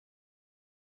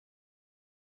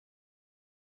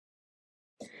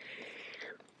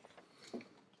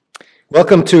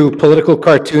Welcome to Political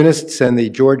Cartoonists and the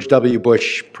George W.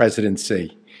 Bush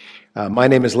Presidency. My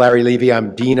name is Larry Levy.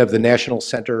 I'm Dean of the National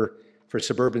Center for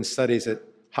Suburban Studies at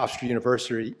Hofstra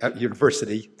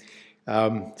University.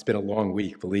 It's been a long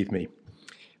week, believe me.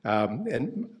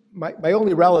 And my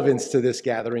only relevance to this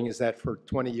gathering is that for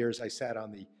 20 years I sat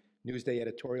on the Newsday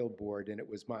editorial board, and it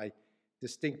was my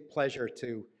distinct pleasure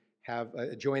to have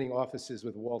adjoining offices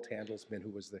with Walt Handelsman,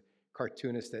 who was the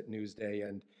cartoonist at Newsday,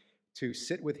 and to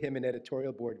sit with him in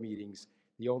editorial board meetings,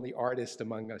 the only artist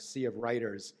among a sea of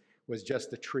writers, was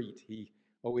just a treat. He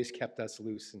always kept us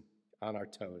loose and on our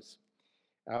toes.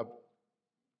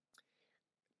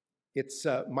 It's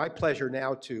my pleasure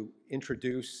now to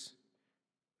introduce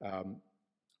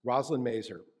Roslyn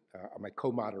Mazer, my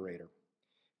co-moderator.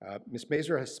 Ms.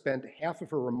 Mazer has spent half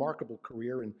of her remarkable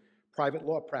career in private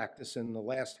law practice and the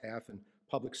last half in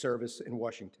public service in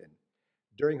Washington.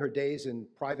 During her days in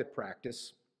private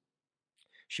practice,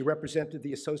 she represented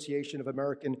the Association of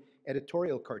American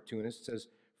Editorial Cartoonists as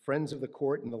friends of the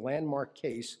court in the landmark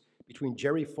case between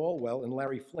Jerry Falwell and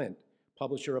Larry Flynt,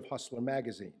 publisher of Hustler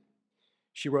magazine.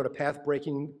 She wrote a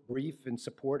path-breaking brief in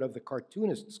support of the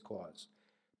Cartoonists cause,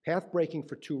 path-breaking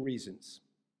for two reasons.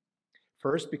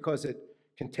 First, because it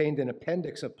contained an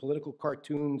appendix of political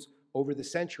cartoons over the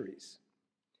centuries,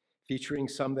 featuring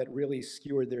some that really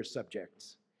skewered their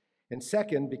subjects. And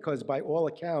second, because by all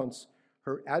accounts,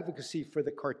 her advocacy for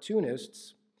the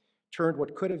cartoonists turned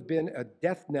what could have been a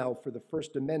death knell for the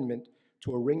First Amendment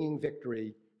to a ringing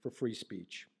victory for free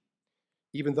speech,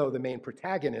 even though the main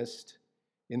protagonist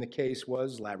in the case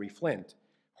was Larry Flynt,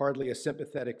 hardly a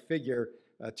sympathetic figure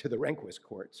to the Rehnquist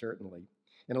court, certainly.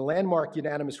 In a landmark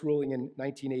unanimous ruling in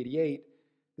 1988,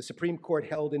 the Supreme Court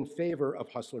held in favor of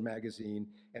Hustler magazine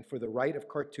and for the right of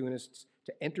cartoonists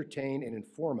to entertain and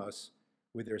inform us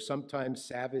with their sometimes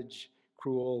savage,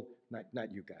 cruel,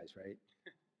 not you guys, right?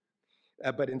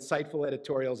 But insightful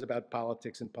editorials about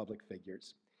politics and public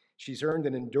figures. She's earned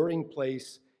an enduring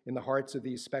place in the hearts of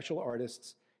these special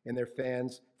artists and their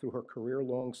fans through her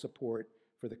career-long support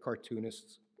for the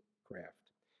cartoonist's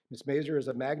craft. Ms. Mazer is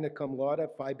a magna cum laude,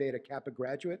 Phi Beta Kappa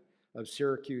graduate of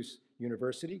Syracuse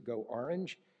University, go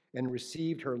Orange, and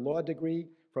received her law degree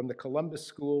from the Columbus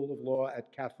School of Law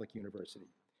at Catholic University.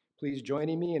 Please join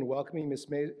me in welcoming Ms.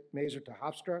 Mazer to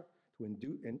Hofstra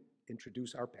to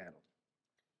introduce our panel.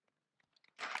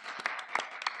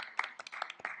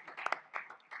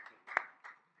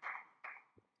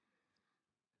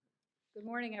 Good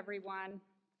morning, everyone.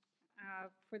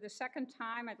 For the second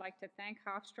time, I'd like to thank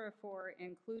Hofstra for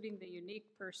including the unique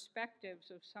perspectives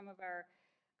of some of our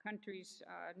country's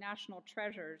national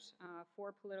treasures,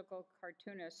 four political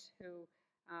cartoonists who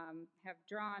have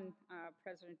drawn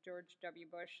President George W.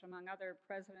 Bush, among other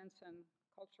presidents and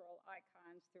cultural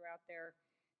icons throughout their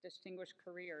distinguished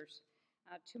careers.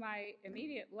 To my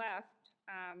immediate left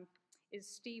is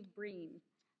Steve Breen.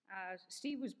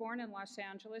 Steve was born in Los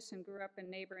Angeles and grew up in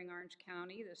neighboring Orange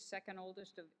County, the second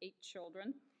oldest of 8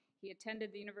 children. He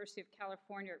attended the University of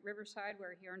California at Riverside,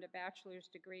 where he earned a bachelor's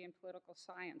degree in political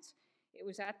science. It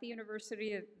was at the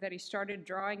university that he started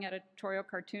drawing editorial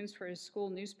cartoons for his school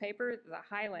newspaper, The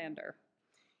Highlander.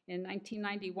 In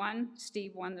 1991,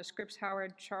 Steve won the Scripps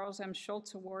Howard Charles M.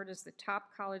 Schultz Award as the top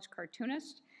college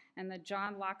cartoonist and the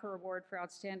John Locker Award for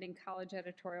Outstanding College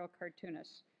Editorial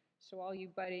Cartoonist. So all you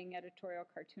budding editorial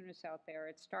cartoonists out there,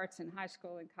 it starts in high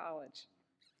school and college.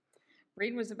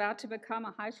 Breen was about to become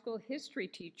a high school history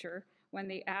teacher when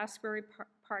the Asbury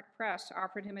Park Press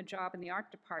offered him a job in the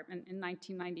art department in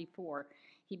 1994.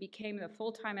 He became the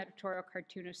full-time editorial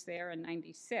cartoonist there in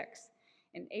 '96.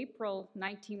 In April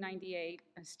 1998,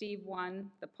 Steve won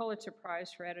the Pulitzer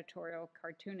Prize for editorial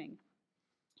cartooning.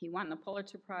 He won the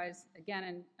Pulitzer Prize again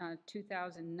in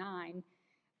 2009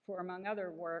 for, among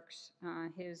other works,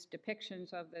 his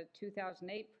depictions of the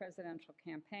 2008 presidential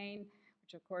campaign,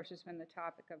 which of course has been the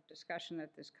topic of discussion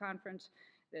at this conference,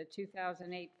 the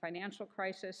 2008 financial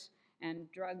crisis,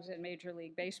 and drugs in Major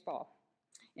League Baseball.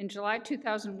 In July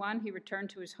 2001, he returned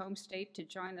to his home state to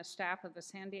join the staff of the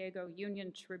San Diego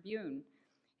Union-Tribune.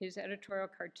 His editorial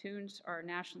cartoons are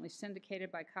nationally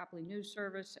syndicated by Copley News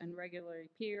Service and regularly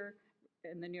appear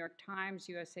in the New York Times,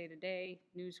 USA Today,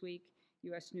 Newsweek,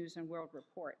 U.S. News and World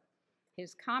Report.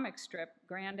 His comic strip,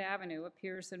 Grand Avenue,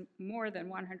 appears in more than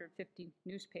 150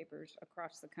 newspapers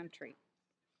across the country.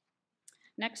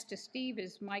 Next to Steve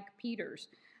is Mike Peters.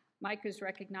 Mike is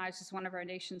recognized as one of our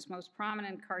nation's most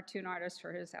prominent cartoon artists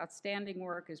for his outstanding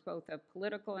work as both a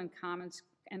political and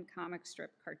comic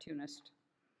strip cartoonist.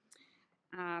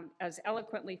 As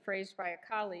eloquently phrased by a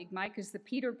colleague, Mike is the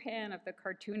Peter Pan of the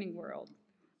cartooning world,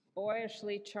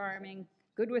 boyishly charming,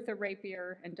 good with a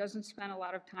rapier, and doesn't spend a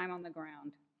lot of time on the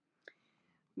ground.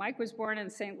 Mike was born in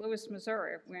St. Louis,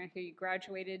 Missouri, where he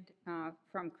graduated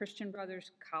from Christian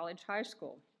Brothers College High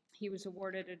School. He was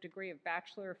awarded a degree of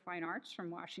Bachelor of Fine Arts from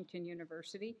Washington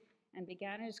University and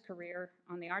began his career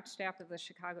on the art staff of the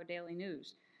Chicago Daily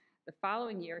News. The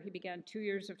following year, he began 2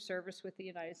 years of service with the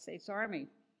United States Army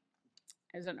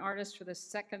as an artist for the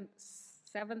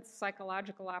 7th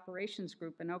Psychological Operations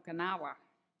Group in Okinawa.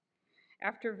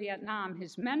 After Vietnam,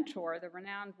 his mentor, the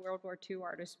renowned World War II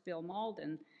artist Bill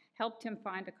Malden, helped him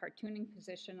find a cartooning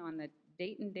position on the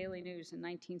Dayton Daily News in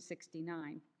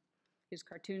 1969. His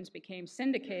cartoons became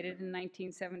syndicated in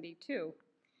 1972.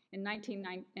 In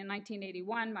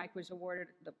 1981, Mike was awarded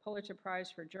the Pulitzer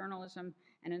Prize for Journalism,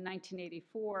 and in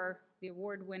 1984, the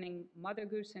award-winning Mother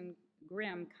Goose and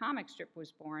Grimm comic strip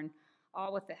was born,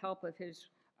 all with the help of his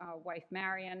wife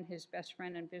Marion, his best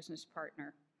friend and business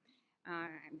partner.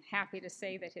 I'm happy to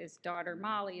say that his daughter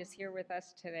Molly is here with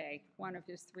us today, one of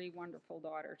his 3 wonderful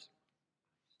daughters.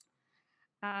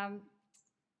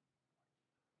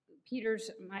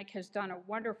 Mike has done a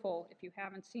wonderful, if you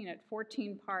haven't seen it,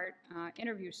 14-part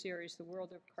interview series, The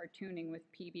World of Cartooning with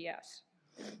PBS.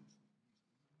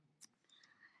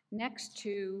 Next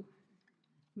to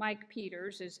Mike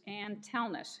Peters is Ann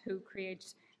Telnaes, who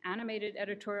creates animated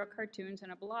editorial cartoons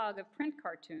and a blog of print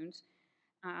cartoons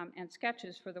and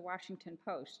sketches for the Washington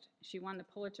Post. She won the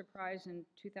Pulitzer Prize in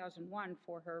 2001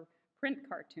 for her print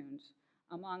cartoons.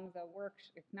 Among the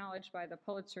works acknowledged by the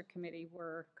Pulitzer Committee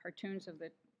were cartoons of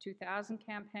the 2000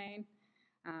 campaign,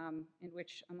 in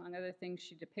which, among other things,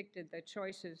 she depicted the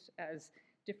choices as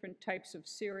different types of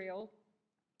cereal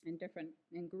and different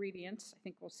ingredients. I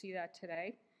think we'll see that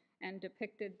today, and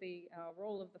depicted the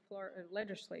role of the Florida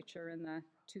legislature in the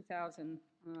 2000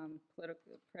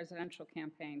 presidential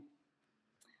campaign.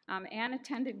 Anne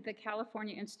attended the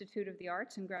California Institute of the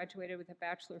Arts and graduated with a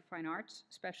Bachelor of Fine Arts,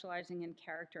 specializing in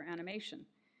character animation.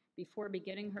 Before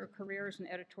beginning her career as an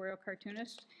editorial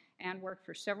cartoonist, Anne worked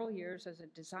for several years as a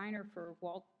designer for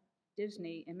Walt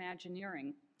Disney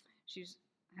Imagineering. She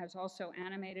has also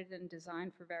animated and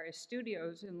designed for various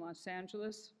studios in Los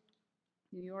Angeles,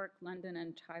 New York, London,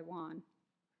 and Taiwan.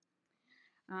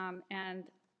 And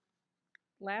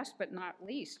last but not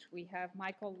least, we have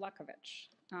Michael Luckovich.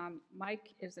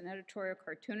 Mike is an editorial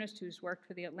cartoonist who's worked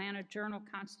for the Atlanta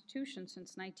Journal-Constitution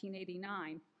since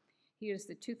 1989. He is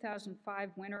the 2005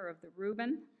 winner of the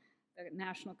Reuben, the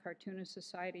National Cartoonist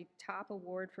Society Top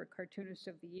Award for Cartoonist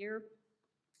of the Year,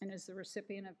 and is the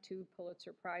recipient of 2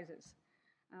 Pulitzer Prizes.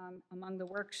 Among the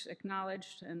works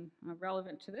acknowledged and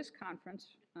relevant to this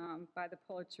conference by the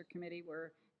Pulitzer Committee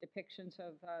were depictions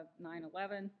of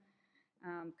 9/11,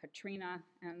 Katrina,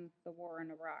 and the war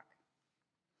in Iraq.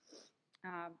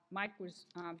 Mike was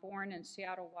born in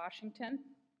Seattle, Washington.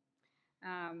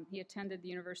 He attended the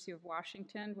University of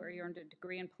Washington, where he earned a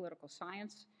degree in political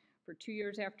science. For 2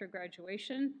 years after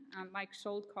graduation, Mike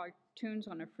sold cartoons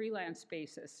on a freelance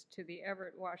basis to the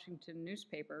Everett, Washington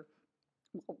newspaper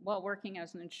while working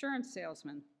as an insurance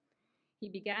salesman. He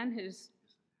began his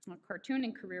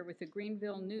cartooning career with the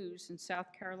Greenville News in South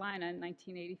Carolina in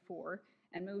 1984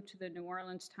 and moved to the New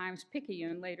Orleans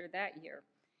Times-Picayune later that year.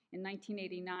 In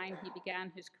 1989, he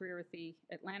began his career with the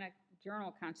Atlanta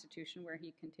Journal-Constitution, where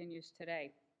he continues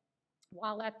today.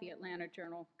 While at the Atlanta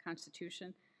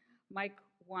Journal-Constitution, Mike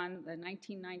won the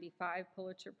 1995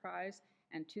 Pulitzer Prize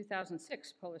and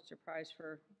 2006 Pulitzer Prize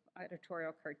for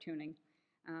editorial cartooning.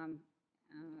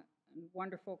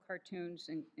 Wonderful cartoons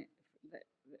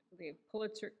the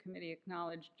Pulitzer Committee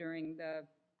acknowledged during the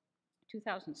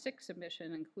 2006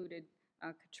 submission included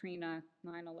Katrina,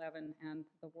 9/11, and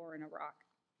the war in Iraq.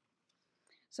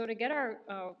 So to get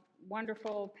our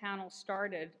wonderful panel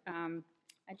started,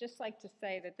 I'd just like to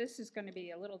say that this is going to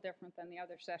be a little different than the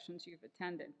other sessions you've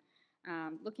attended.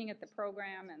 Looking at the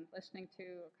program and listening to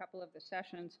a couple of the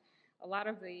sessions, a lot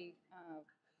of the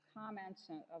comments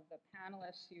of the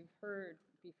panelists you've heard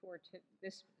before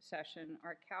this session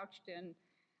are couched in,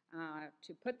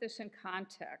 to put this in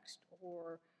context,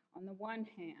 or on the one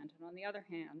hand, and on the other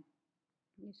hand,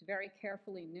 these very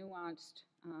carefully nuanced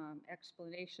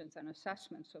explanations and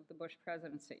assessments of the Bush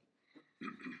presidency.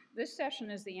 This session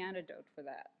is the antidote for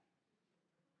that,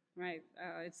 right?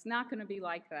 It's not going to be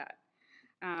like that.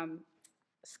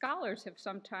 Scholars have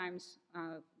sometimes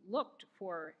looked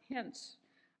for hints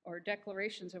or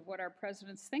declarations of what our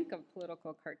presidents think of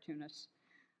political cartoonists.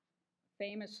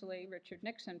 Famously, Richard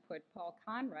Nixon put Paul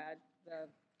Conrad, the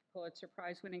Pulitzer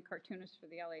Prize-winning cartoonist for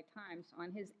the LA Times,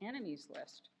 on his enemies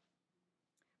list.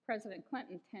 President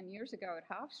Clinton, 10 years ago at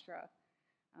Hofstra,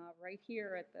 right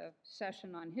here at the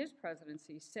session on his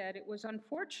presidency, said it was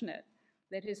unfortunate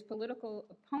that his political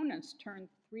opponents turned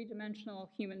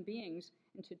 3-dimensional human beings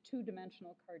into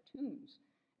 2-dimensional cartoons.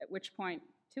 at which point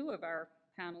 2 of our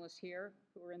panelists here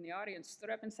who were in the audience stood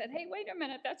up and said, hey, wait a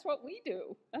minute, that's what we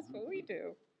do. That's what we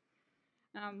do.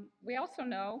 We also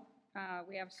know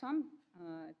we have some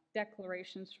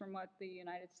declarations from what the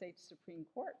United States Supreme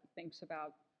Court thinks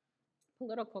about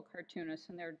political cartoonists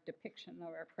and their depiction of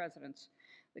our presidents.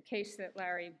 The case that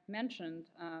Larry mentioned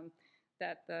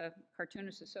that the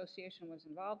Cartoonists Association was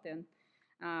involved in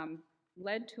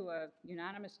led to a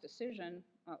unanimous decision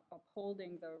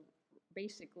upholding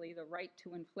basically the right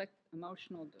to inflict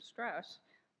emotional distress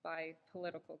by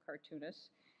political cartoonists.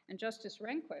 And Justice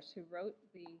Rehnquist, who wrote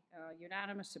the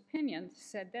unanimous opinion,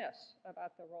 said this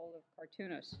about the role of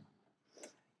cartoonists.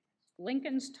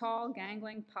 Lincoln's tall,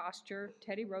 gangling posture,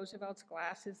 Teddy Roosevelt's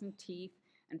glasses and teeth,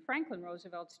 and Franklin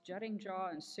Roosevelt's jutting jaw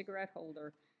and cigarette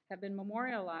holder have been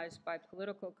memorialized by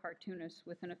political cartoonists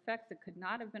with an effect that could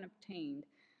not have been obtained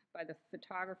by the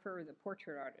photographer or the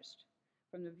portrait artist.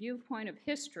 From the viewpoint of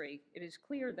history, it is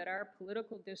clear that our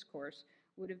political discourse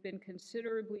would have been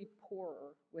considerably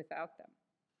poorer without them.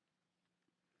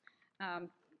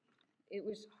 It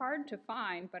was hard to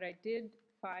find, but I did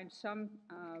find some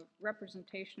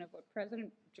representation of what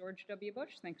President George W.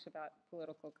 Bush thinks about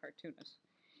political cartoonists.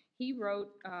 He wrote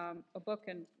a book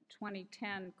in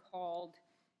 2010 called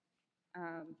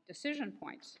Decision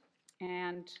Points,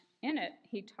 and in it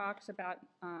he talks about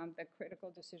the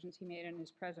critical decisions he made in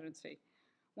his presidency,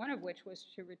 one of which was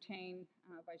to retain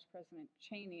Vice President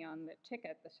Cheney on the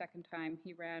ticket the second time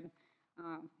he ran.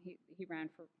 He ran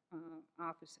for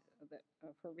office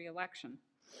for re-election.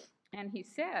 And he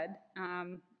said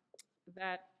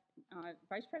that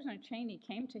Vice President Cheney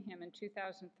came to him in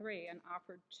 2003 and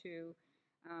offered to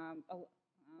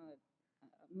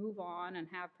move on and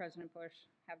have President Bush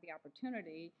have the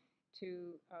opportunity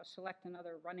to select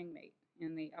another running mate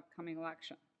in the upcoming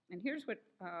election. And here's what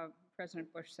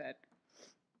President Bush said.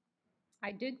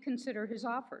 I did consider his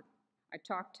offer. I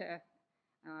talked to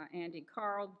Andy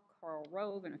Carl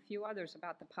Rove, and a few others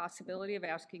about the possibility of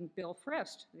asking Bill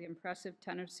Frist, the impressive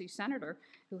Tennessee senator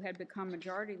who had become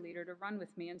majority leader, to run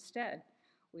with me instead.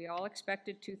 We all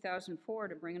expected 2004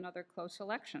 to bring another close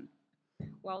election.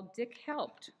 While Dick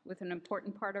helped with an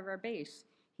important part of our base,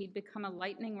 he'd become a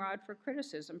lightning rod for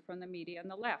criticism from the media and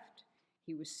the left.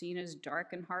 He was seen as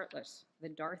dark and heartless, the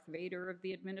Darth Vader of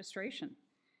the administration.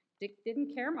 Dick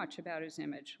didn't care much about his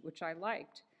image, which I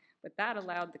liked, but that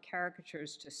allowed the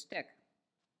caricatures to stick.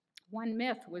 One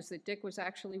myth was that Dick was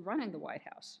actually running the White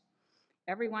House.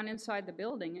 Everyone inside the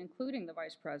building, including the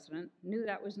vice president, knew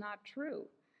that was not true,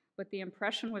 but the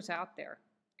impression was out there.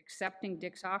 Accepting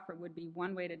Dick's offer would be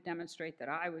one way to demonstrate that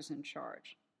I was in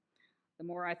charge. The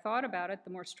more I thought about it, the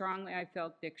more strongly I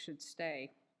felt Dick should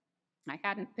stay. I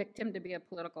hadn't picked him to be a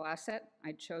political asset.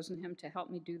 I'd chosen him to help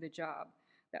me do the job.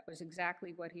 That was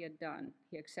exactly what he had done.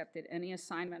 He accepted any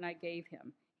assignment I gave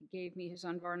him. He gave me his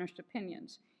unvarnished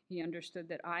opinions. He understood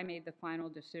that I made the final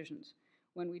decisions.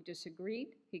 When we disagreed,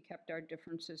 he kept our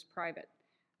differences private.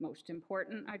 Most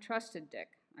important, I trusted Dick.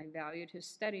 I valued his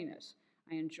steadiness.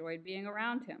 I enjoyed being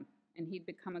around him, and he'd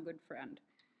become a good friend.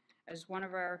 At one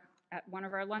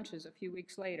of our lunches a few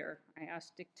weeks later, I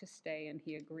asked Dick to stay, and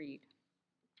he agreed.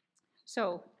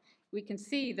 So we can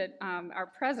see that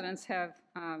our presidents have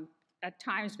at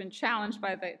times been challenged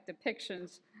by the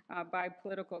depictions by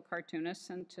political cartoonists.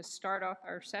 And to start off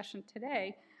our session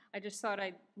today, I just thought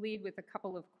I'd lead with a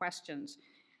couple of questions.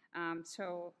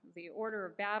 So the order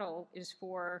of battle is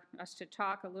for us to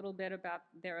talk a little bit about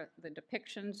the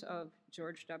depictions of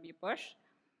George W. Bush.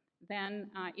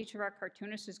 Then each of our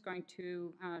cartoonists is going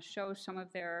to show some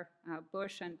of their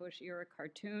Bush and Bush-era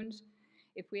cartoons.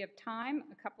 If we have time,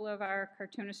 a couple of our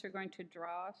cartoonists are going to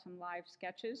draw some live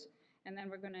sketches, and then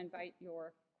we're going to invite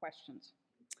your questions.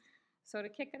 So to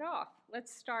kick it off,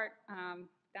 let's start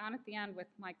down at the end with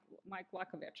Mike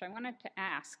Luckovich. I wanted to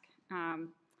ask,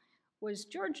 was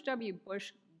George W.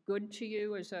 Bush good to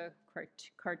you as a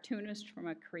cartoonist from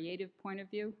a creative point of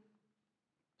view?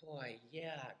 Boy,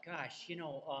 yeah, gosh, you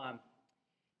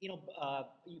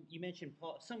mentioned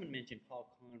Paul. Someone mentioned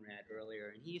Paul Conrad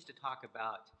earlier, and he used to talk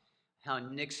about how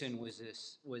Nixon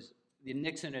the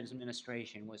Nixon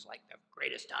administration was like the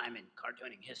greatest time in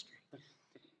cartooning history.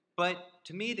 But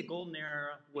to me, the golden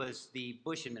era was the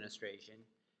Bush administration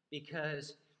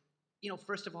because,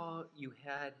 first of all, you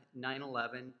had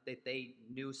 9/11, that they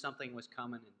knew something was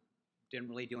coming and didn't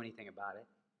really do anything about it.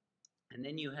 And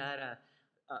then you had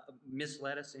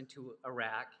misled us into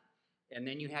Iraq, and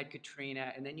then you had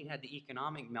Katrina, and then you had the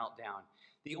economic meltdown.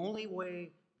 The only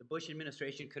way the Bush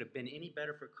administration could have been any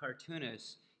better for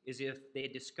cartoonists is if they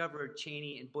had discovered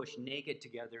Cheney and Bush naked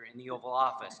together in the Oval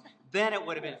Office. Then it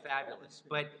would have been fabulous.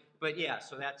 But yeah,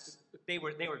 so they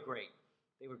were great.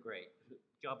 They were great.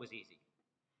 Job was easy.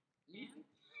 Ann?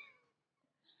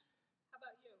 How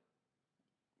about you?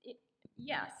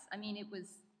 Yes, I mean, it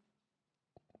was,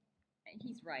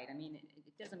 he's right. I mean,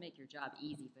 it doesn't make your job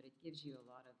easy, but it gives you a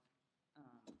lot of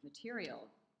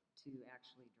material to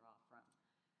actually draw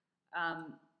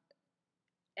from.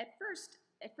 At first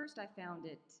I found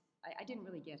it, I didn't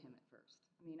really get him at first.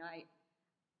 I mean, I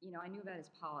knew about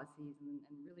his policies, and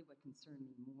really what concerned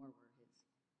me more were his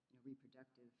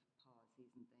reproductive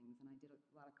policies and things, and I did a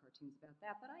lot of cartoons about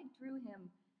that, but I drew him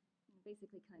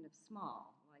basically kind of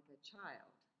small, like a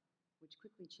child, which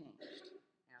quickly changed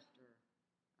after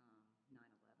 9/11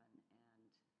 and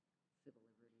civil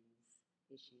liberties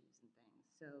issues and things.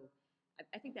 So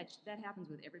I think that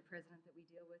happens with every president that we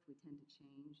deal with. We tend to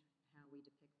change how we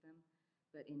depict them,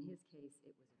 but in his case,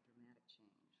 it was a dramatic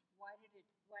change. Why did it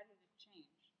change?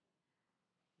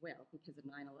 Well, because of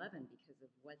 9/11, because of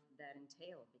what that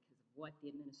entailed, because of what the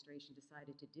administration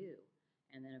decided to do.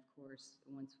 And then, of course,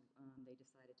 once they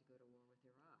decided to go to war with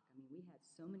Iraq. I mean, we had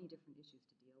so many different issues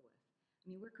to deal with. I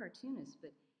mean, we're cartoonists,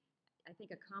 but I think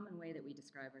a common way that we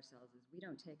describe ourselves is we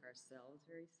don't take ourselves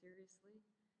very seriously,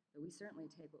 but we certainly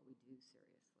take what we do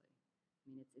seriously. I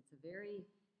mean, it's a very,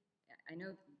 I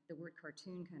know the word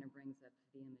cartoon kind of brings up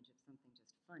the image of something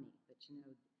just funny, but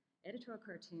editorial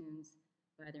cartoons,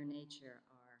 by their nature,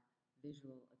 are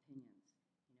visual opinions.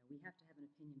 We have to have an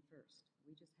opinion first.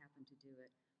 We just happen to do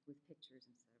it with pictures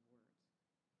instead of words.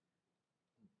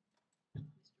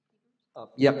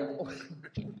 Yep.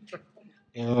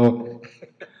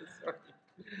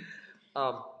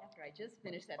 After I just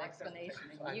finished that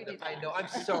explanation, and you did I know. I'm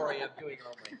sorry. I'm doing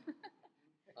all my.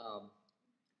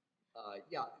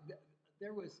 Yeah,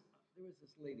 there was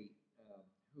this lady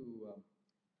who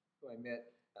I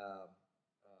met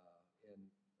in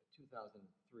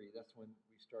 2003. That's when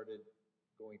we started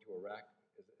going to Iraq.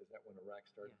 Is that when Iraq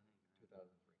started? Yeah. 2003.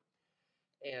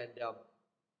 And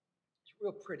she's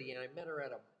real pretty, and I met her at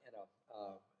a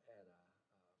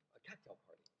cocktail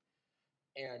party,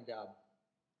 and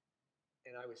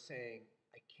I was saying,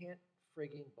 I can't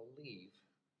frigging believe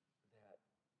that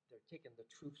they're taking the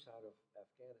troops out of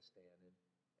Afghanistan and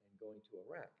going to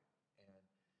Iraq. And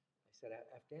I said,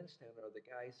 Afghanistan are the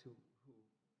guys who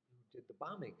did the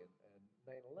bombing and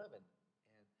 9/11.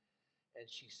 And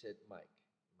she said, Mike,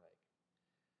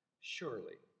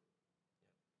 surely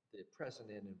the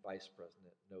president and vice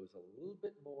president knows a little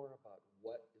bit more about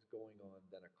what is going on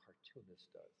than a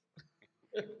cartoonist does.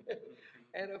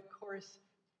 And of course,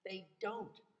 they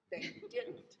don't. They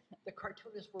didn't. The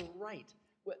cartoonists were right.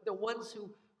 The ones who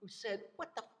said,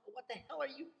 what the hell are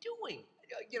you doing?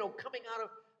 Coming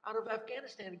out of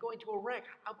Afghanistan and going to Iraq.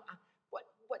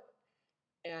 What?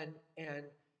 And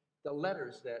the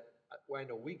letters that I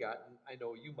know we got, and I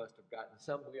know you must have gotten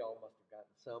some, we all must have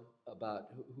gotten some,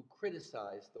 about who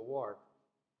criticized the war.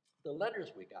 The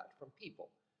letters we got from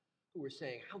people who were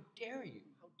saying, how dare you,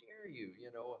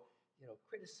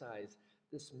 criticize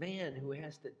this man who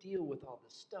has to deal with all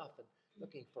this stuff and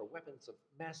looking for weapons of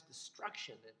mass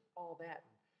destruction and all that.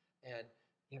 And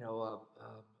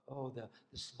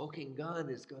the smoking gun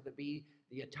is going to be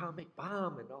the atomic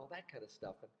bomb and all that kind of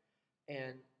stuff.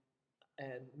 And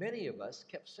many of us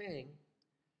kept saying,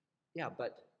 yeah,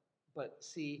 but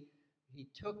see, he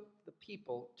took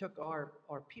our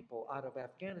people out of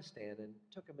Afghanistan and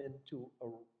took them into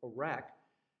Iraq,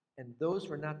 and those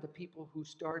were not the people who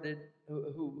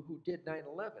did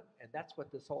 9/11, and that's what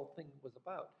this whole thing was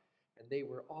about. And they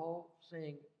were all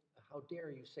saying, how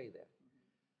dare you say that?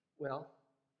 Well,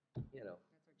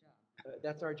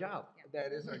 that's our job. Yeah.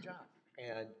 That is our job.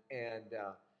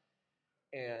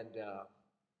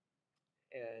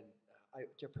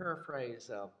 To paraphrase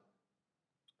Art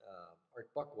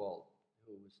Buchwald,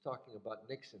 who was talking about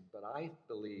Nixon, but I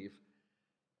believe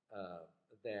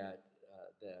that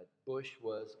Bush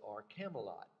was our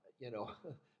Camelot,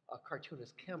 a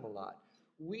cartoonist Camelot.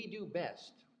 We do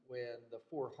best when the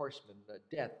four horsemen,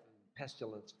 death, and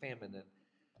pestilence, famine, and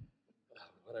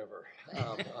whatever,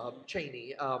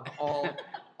 Cheney,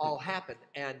 all happen,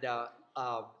 and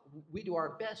we do our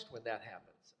best when that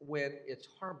happens, when it's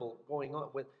horrible going on,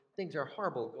 when things are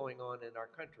horrible going on in our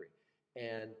country.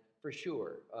 And for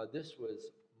sure, this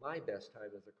was my best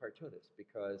time as a cartoonist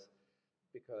because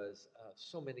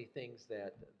so many things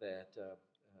that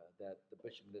the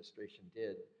Bush administration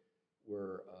did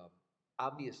were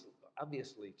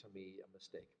obviously to me a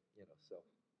mistake. So.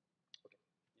 Okay.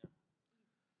 Yeah.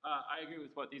 I agree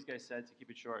with what these guys said. To keep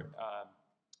it short,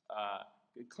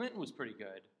 Clinton was pretty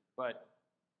good, but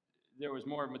there was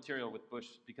more material with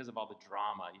Bush because of all the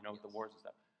drama, with the wars and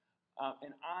stuff.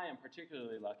 And I am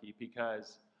particularly lucky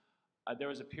because there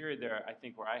was a period there, I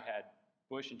think, where I had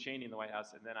Bush and Cheney in the White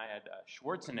House, and then I had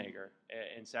Schwarzenegger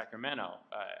in Sacramento.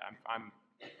 I'm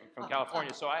from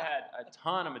California, so I had a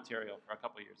ton of material for a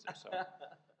couple of years there, so it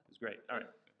was great. All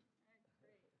right.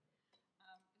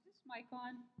 Is this mic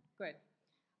on? Good.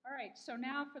 All right, so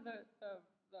now for the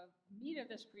meat of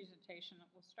this presentation,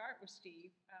 we'll start with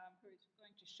Steve, who's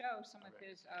going to show some of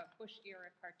his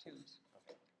Bush-era cartoons.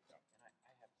 Okay. So, and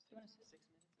I have Do you want to sit? 6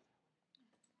 minutes?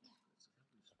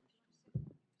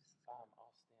 I'll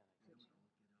stand.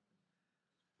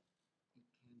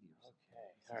 Okay.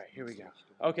 All right, here we go.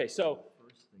 Okay, so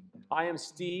I am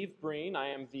Steve Breen. I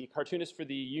am the cartoonist for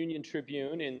the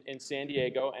Union-Tribune in San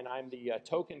Diego, and I'm the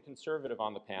token conservative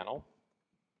on the panel.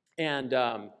 And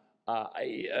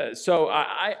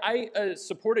I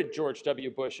supported George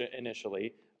W. Bush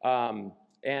initially,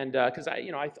 because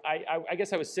I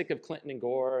guess I was sick of Clinton and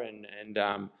Gore,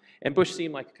 and Bush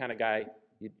seemed like the kind of guy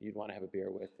you'd want to have a beer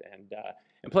with, and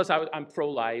plus I'm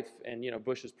pro-life, and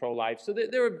Bush is pro-life, so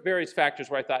there were various factors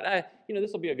where I thought,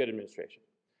 this will be a good administration,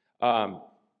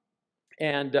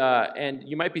 and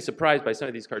you might be surprised by some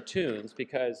of these cartoons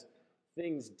because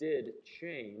things did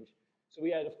change. So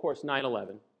we had, of course,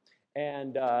 9/11.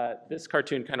 And this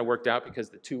cartoon kind of worked out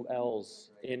because the two L's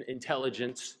in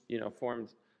intelligence,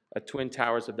 formed twin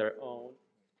towers of their own.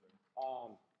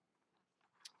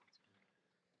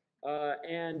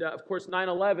 And of course,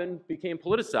 9/11 became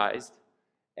politicized,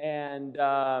 and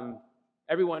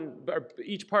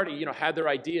each party, had their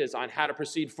ideas on how to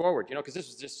proceed forward, because this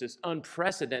was just this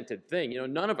unprecedented thing.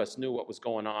 None of us knew what was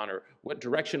going on or what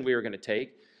direction we were going to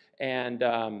take, and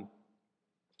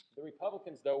the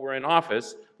Republicans, though, were in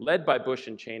office, led by Bush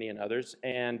and Cheney and others,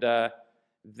 and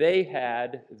they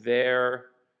had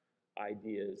their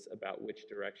ideas about which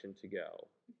direction to go.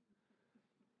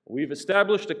 We've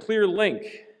established a clear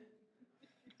link.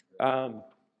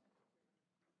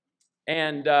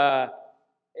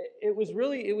 It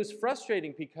was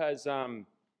frustrating because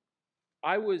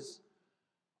I was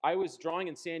drawing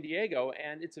in San Diego,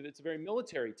 and it's a very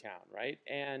military town, right?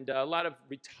 And a lot of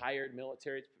retired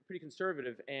military. It's pretty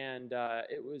conservative, and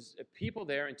it was people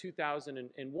there in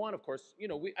 2001. Of course,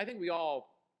 I think we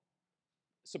all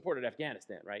supported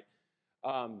Afghanistan, right?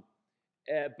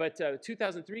 But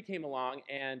 2003 came along,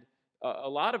 and a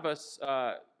lot of us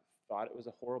thought it was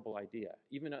a horrible idea,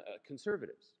 even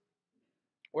conservatives.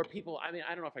 Or people, I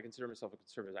don't know if I consider myself a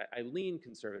conservative. I lean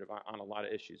conservative on a lot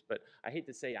of issues, but I hate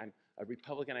to say I'm a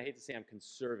Republican. I hate to say I'm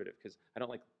conservative because I don't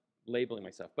like labeling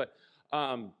myself. But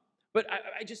I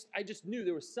just knew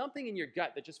there was something in your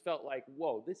gut that just felt like,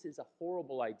 whoa, this is a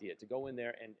horrible idea to go in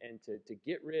there and to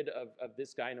get rid of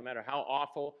this guy, no matter how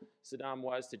awful Saddam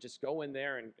was, to just go in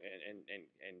there and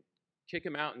kick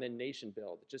him out and then nation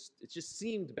build. It just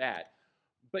seemed bad.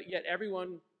 But yet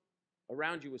everyone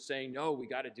around you was saying, no, we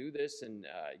got to do this, and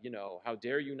how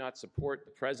dare you not support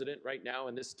the president right now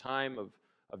in this time of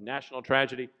national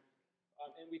tragedy.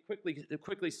 And we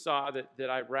quickly saw that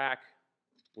Iraq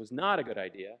was not a good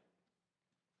idea.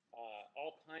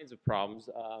 All kinds of problems.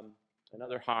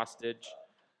 Another hostage.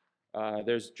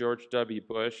 There's George W.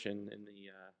 Bush in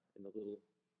the little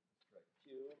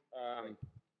pew.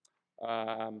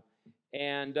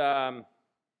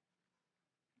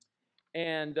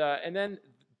 And then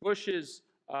Bush's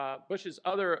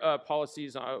other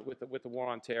policies with the war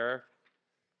on terror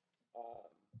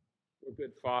were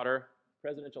good fodder.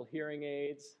 Presidential hearing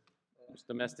aids,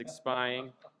 domestic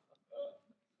spying,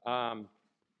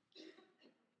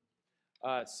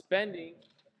 spending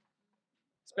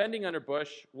under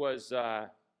Bush was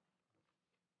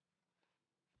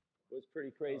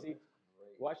pretty crazy.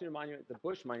 Washington Monument, the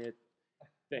Bush Monument.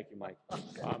 Thank you, Mike.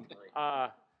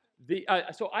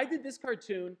 So I did this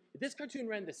cartoon. This cartoon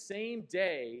ran the same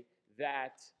day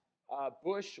that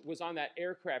Bush was on that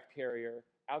aircraft carrier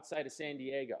outside of San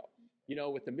Diego,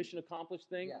 with the mission accomplished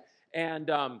thing. Yes.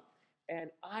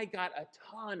 And I got a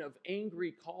ton of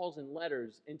angry calls and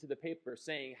letters into the paper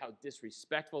saying how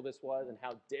disrespectful this was and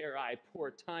how dare I,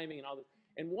 poor timing and all this.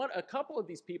 And a couple of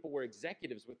these people were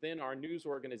executives within our news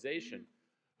organization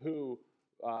who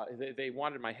they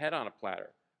wanted my head on a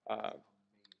platter. And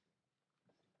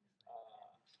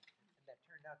that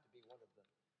turned out to be one of the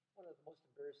most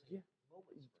embarrassing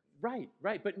moments. Right.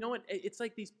 But no one. It's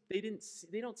like they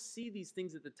don't see these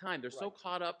things at the time. They're so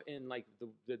caught up in like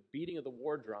the beating of the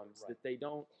war drums that they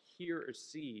don't hear or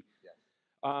see. Yes.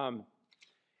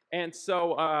 And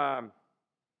so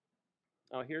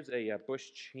here's a Bush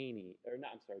Kerry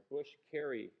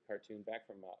cartoon back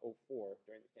from 2004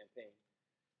 during the campaign.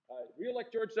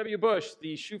 Re-elect George W. Bush,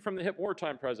 the shoot from the hip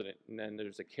wartime president. And then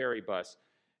there's a Kerry bus.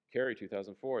 Kerry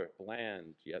 2004,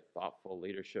 bland yet thoughtful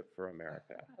leadership for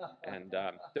America. And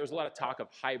there was a lot of talk of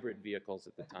hybrid vehicles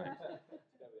at the time.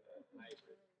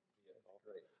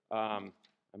 I'm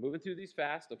moving through these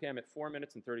fast. Okay, I'm at 4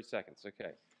 minutes and 30 seconds.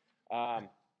 Okay.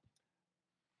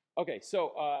 Okay,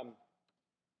 so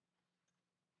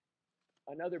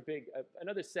another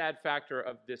sad factor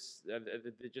of this,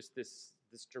 just this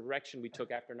direction we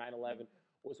took after 9/11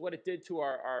 was what it did to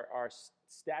our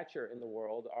stature in the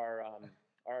world, our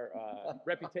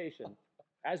reputation,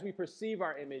 as we perceive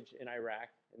our image in Iraq,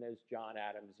 and there's John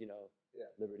Adams, you know, Yeah.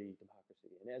 liberty, democracy,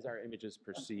 and as our image is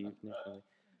perceived nationally.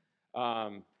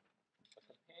 A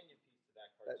companion piece to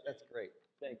that cartoon. That's great.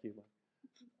 Thank you, Mike.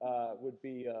 Would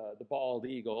be the bald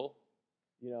eagle,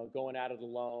 you know, going out it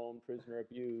alone, prisoner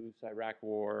abuse, Iraq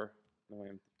war,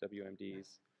 no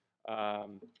WMDs.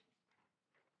 Guantanamo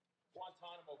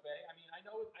Bay. I mean, I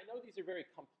know these are very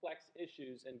complex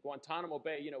issues, and Guantanamo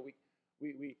Bay, you know,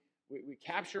 we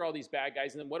capture all these bad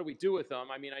guys, and then what do we do with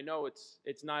them? I mean, I know it's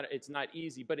not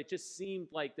easy, but it just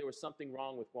seemed like there was something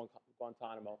wrong with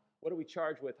Guantanamo. What do we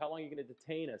charge with? How long are you going to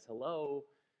detain us? Hello,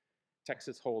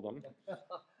 Texas Hold'em.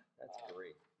 That's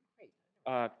great.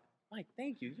 Mike,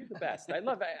 thank you. You're the best. I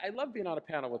love being on a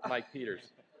panel with Mike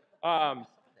Peters. And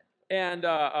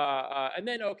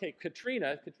then, okay,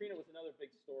 Katrina. Katrina was another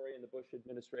big story in the Bush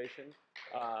administration.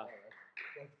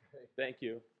 Thank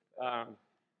you.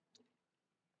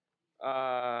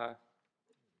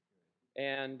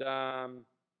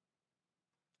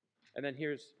 And then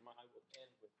here's, I will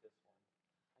end with this one.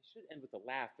 I should end with a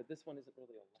laugh, but this one isn't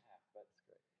really a laugh, but it's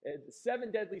great. It's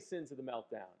 7 deadly sins of the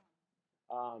meltdown.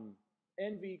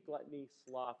 Envy, gluttony,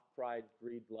 sloth, pride,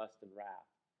 greed, lust, and wrath.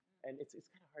 And it's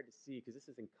kind of hard to see because this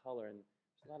is in color, and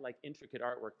there's a lot of like intricate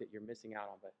artwork that you're missing out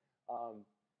on. But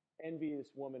envy,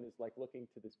 this woman is like looking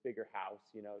to this bigger house,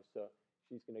 you know, so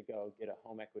she's going to go get a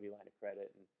home equity line of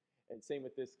credit. And same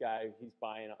with this guy, he's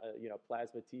buying a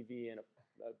plasma TV and a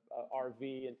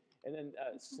RV. And then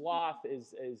sloth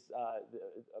is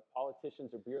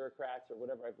politicians or bureaucrats or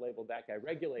whatever I've labeled that guy.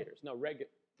 Regulators,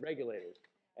 regulators.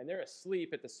 And they're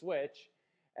asleep at the switch.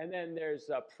 And then there's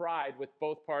pride with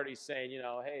both parties saying, you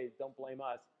know, hey, don't blame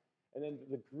us. And then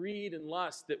the greed and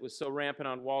lust that was so rampant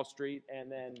on Wall Street. And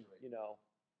then, you know,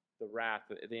 the wrath,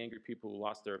 the angry people who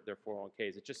lost their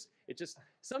 401ks. It just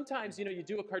sometimes, you know, you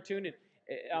do a cartoon and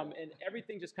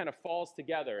everything just kind of falls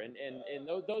together. And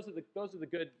those are the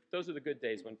good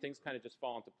days when things kind of just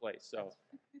fall into place. So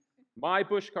my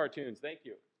Bush cartoons. Thank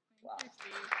you. Wow. Thank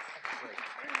you, Great.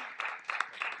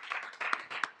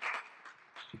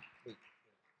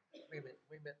 Wait a minute.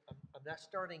 I'm not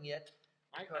starting yet.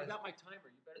 I got my timer.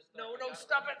 You better start. No,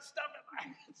 stop it.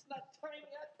 It's not time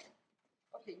yet.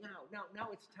 Okay, now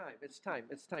it's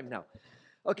time now.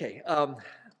 Okay,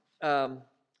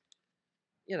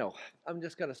 you know, I'm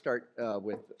just going to start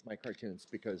with my cartoons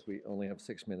because we only have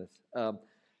 6 minutes.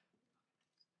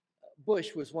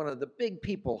 Bush was one of the big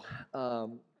people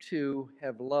to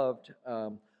have loved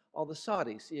all the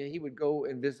Saudis. He would go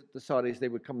and visit the Saudis. They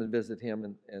would come and visit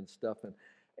him and stuff.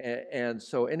 And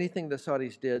so anything the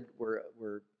Saudis did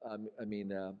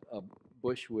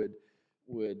Bush would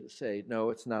say,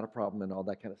 no, it's not a problem and all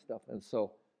that kind of stuff. And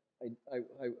so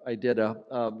I did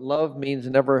love means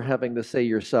never having to say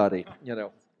you're Saudi, you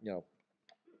know.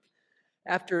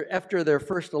 After their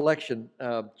first election,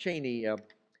 Cheney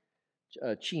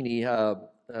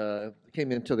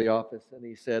came into the office and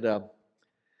he said,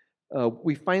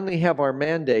 we finally have our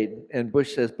mandate, and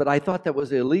Bush says, but I thought that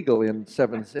was illegal in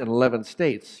 11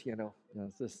 states, you know.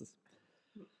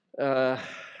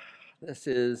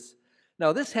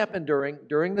 This happened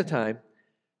during the time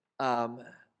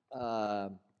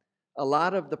a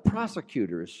lot of the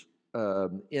prosecutors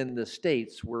in the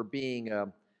states were being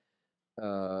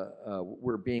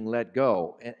let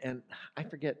go, and I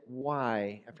forget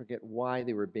why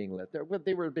they were being let.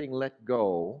 They were being let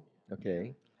go,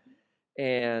 okay.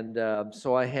 And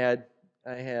so I had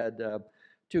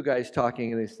 2 guys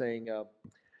talking, and they're saying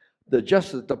the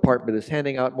Justice Department is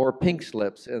handing out more pink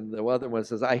slips, and the other one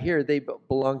says, I hear they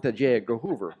belong to J. Edgar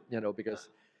Hoover, you know, because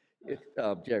J.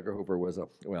 Edgar Hoover was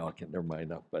okay, never mind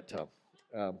now. But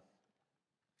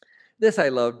this I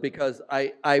loved because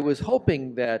I was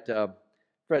hoping that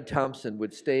Fred Thompson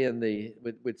would stay in the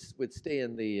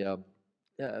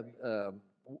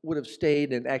would have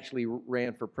stayed and actually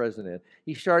ran for president.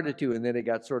 He started to, and then he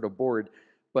got sort of bored.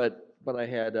 But I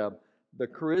had the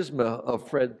charisma of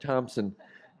Fred Thompson.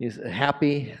 He's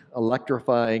happy,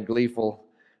 electrifying, gleeful,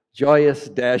 joyous,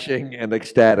 dashing, and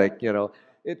ecstatic. You know,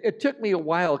 it took me a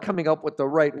while coming up with the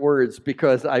right words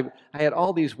because I had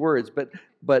all these words, but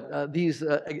these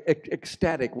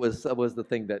ecstatic was the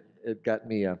thing that it got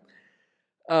me.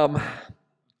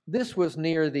 This was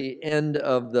near the end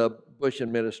of the Bush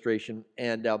administration,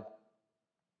 and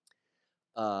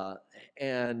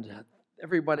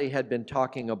everybody had been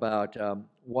talking about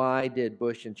why did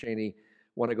Bush and Cheney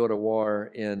want to go to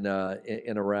war in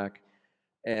Iraq,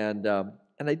 and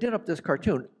I did up this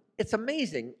cartoon. It's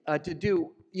amazing to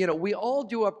do. You know, we all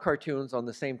do up cartoons on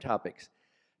the same topics,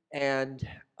 and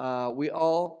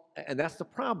and that's the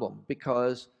problem,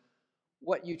 because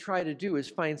what you try to do is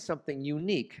find something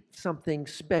unique, something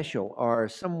special, or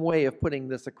some way of putting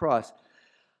this across.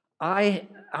 I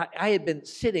had been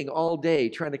sitting all day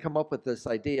trying to come up with this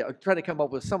idea, trying to come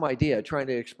up with some idea, trying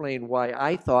to explain why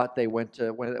I thought they went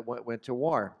to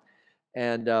war,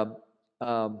 and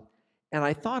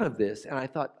I thought of this, and I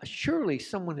thought surely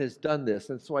someone has done this,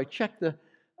 and so I checked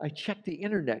the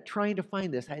internet trying to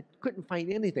find this. I couldn't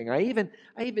find anything. I even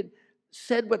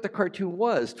said what the cartoon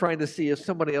was, trying to see if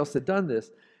somebody else had done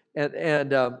this, and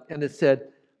it said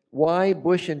why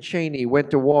Bush and Cheney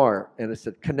went to war, and it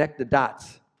said connect the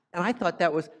dots. And I thought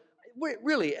that was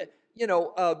really, you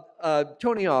know,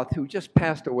 Tony Auth, who just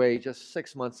passed away just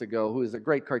 6 months ago, who is a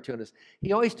great cartoonist,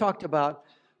 he always talked about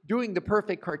doing the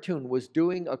perfect cartoon was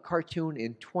doing a cartoon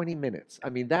in 20 minutes. I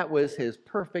mean, that was his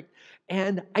perfect,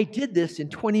 and I did this in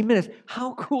 20 minutes.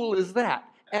 How cool is that?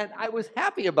 And I was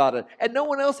happy about it, and no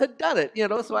one else had done it, you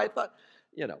know, so I thought,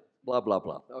 you know, blah, blah,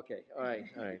 blah. Okay, all right.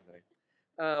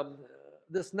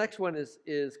 This next one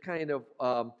is kind of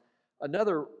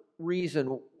another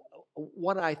reason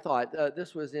what I thought.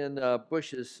 This was in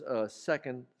Bush's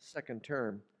second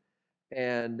term,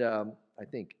 and I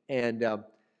think, and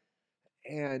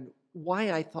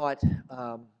why I thought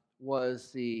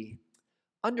was the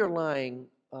underlying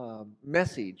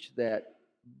message that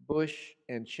Bush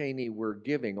and Cheney were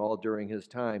giving all during his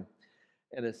time,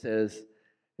 and it said,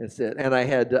 and I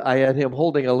had him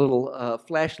holding a little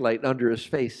flashlight under his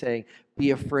face, saying,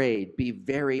 "Be afraid, be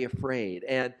very afraid,"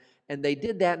 and they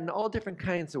did that in all different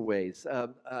kinds of ways.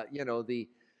 You know,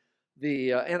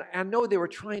 and I know they were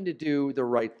trying to do the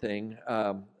right thing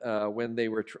when they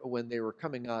were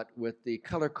coming out with the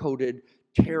color-coded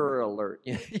terror alert,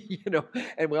 you know,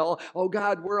 and we all, oh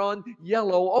God, we're on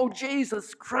yellow. Oh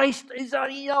Jesus Christ is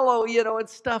on yellow, you know, and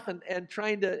stuff, and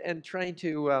trying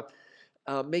to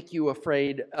make you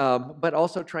afraid, but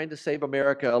also trying to save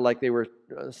America, like they were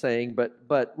saying,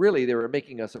 but really they were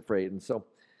making us afraid, and so.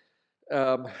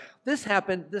 This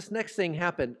happened. This next thing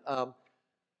happened.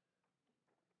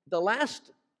 The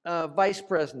last vice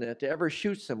president to ever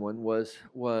shoot someone was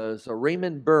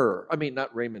Raymond Burr. I mean,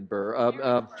 not Raymond Burr.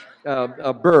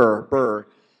 Burr,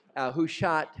 who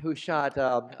shot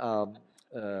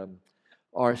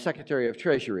our Secretary of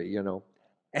Treasury. You know,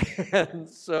 and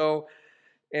so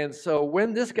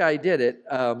when this guy did it,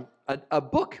 a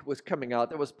book was coming out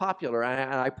that was popular,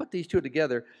 and I put these two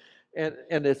together. And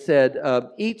it said,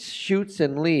 eats, shoots,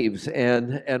 and leaves.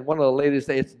 And one of the ladies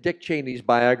said, it's Dick Cheney's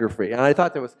biography. And I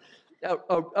thought that was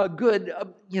a good,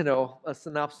 you know, a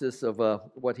synopsis of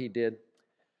what he did.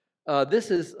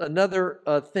 This is another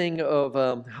thing of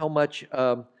how much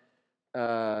the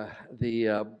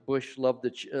Bush loved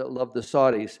the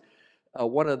Saudis.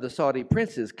 One of the Saudi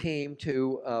princes came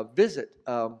to visit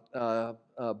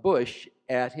Bush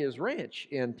at his ranch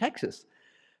in Texas.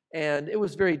 And it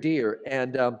was very dear.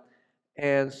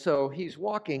 And so he's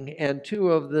walking, and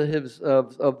two of the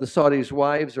Saudis'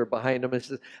 wives are behind him, and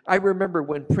says, "I remember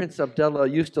when Prince Abdullah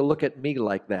used to look at me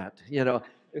like that." You know,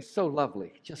 it's so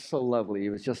lovely, just so lovely. He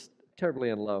was just terribly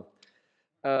in love.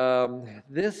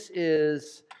 This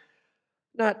is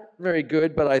not very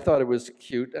good, but I thought it was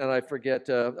cute, and I forget.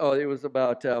 It was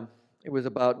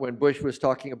about when Bush was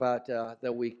talking about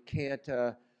that we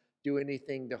can't do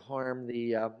anything to harm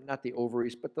the not the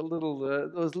ovaries, but the little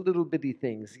those little bitty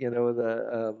things, you know,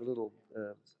 the little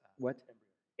what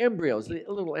embryos, the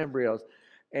little embryos,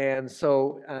 and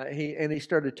so he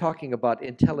started talking about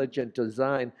intelligent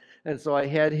design, and so I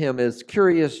had him as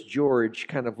Curious George,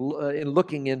 kind of in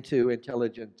looking into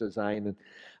intelligent design, and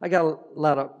I got a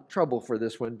lot of trouble for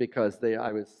this one because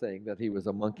I was saying that he was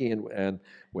a monkey, and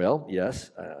well,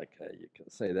 yes, okay, you can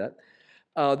say that.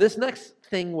 This next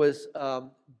thing was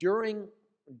during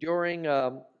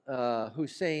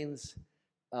Hussein's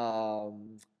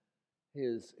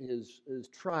his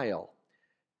trial,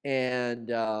 and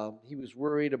he was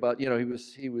worried about, you know,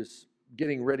 he was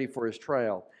getting ready for his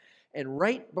trial, and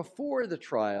right before the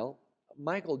trial,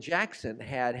 Michael Jackson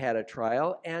had a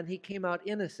trial, and he came out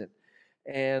innocent,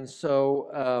 and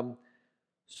so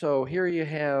here you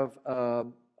have.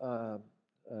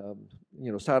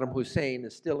 You know, Saddam Hussein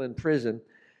is still in prison,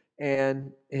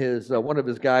 and one of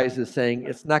his guys is saying,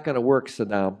 "It's not going to work,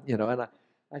 Saddam." You know, and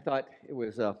I thought it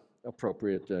was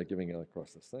appropriate giving it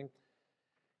across this thing.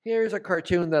 Here's a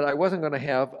cartoon that I wasn't going to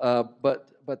have,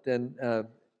 but then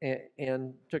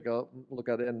Anne took a look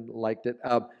at it and liked it.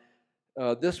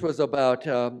 This was about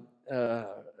it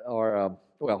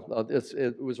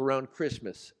was around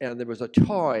Christmas, and there was a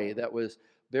toy that was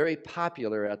very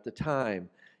popular at the time,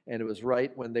 and it was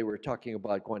right when they were talking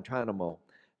about Guantanamo.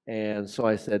 And so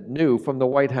I said, "New from the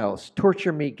White House,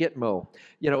 torture me, Gitmo."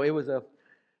 You know, it was a,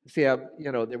 see,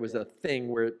 there was a thing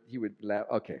where he would laugh.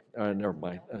 Okay, never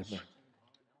mind.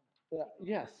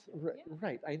 Yes,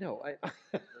 right, I know.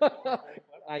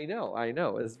 I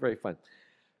know. It's very fun.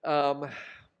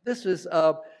 This is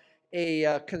a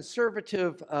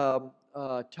conservative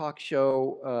talk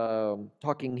show,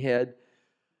 talking head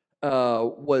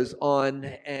was on,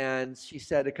 and she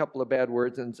said a couple of bad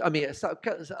words, and I mean, said a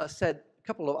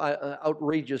couple of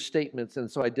outrageous statements, and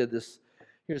so I did this.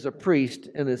 Here's a priest,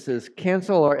 and it says,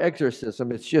 "Cancel our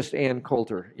exorcism." It's just Ann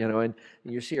Coulter, and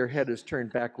you see her head is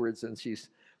turned backwards, and she's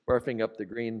barfing up the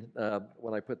green.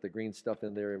 When I put the green stuff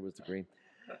in there, it was the green.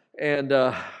 And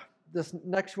this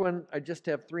next one, I just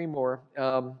have three more.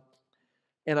 And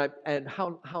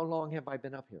how long have I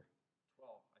been up here?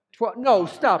 12. No,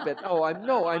 stop it. Oh,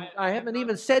 I haven't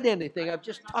even said anything. I've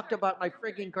just talked about my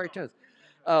frigging cartoons.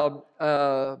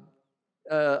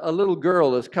 A little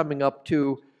girl is coming up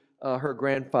to her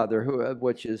grandfather,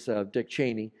 which is Dick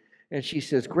Cheney, and she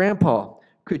says, "Grandpa,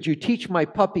 could you teach my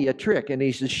puppy a trick?" And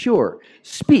he says, "Sure.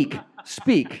 Speak,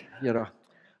 speak."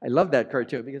 I love that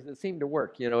cartoon because it seemed to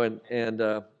work. And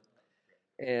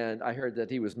I heard that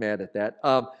he was mad at that.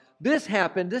 This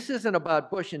happened. This isn't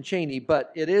about Bush and Cheney,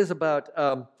 but it is about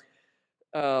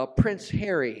Prince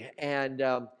Harry. And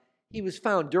he was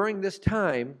found during this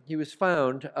time. He was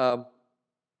found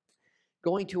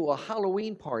going to a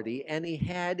Halloween party, and he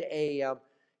had a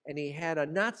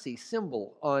Nazi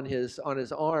symbol on his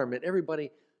arm, and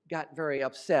everybody got very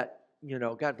upset.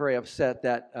 Got very upset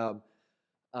that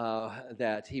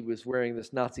that he was wearing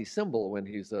this Nazi symbol when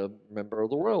he's a member of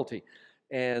the royalty.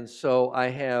 And so I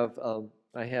have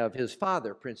his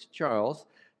father, Prince Charles,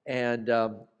 and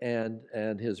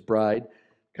his bride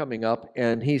coming up,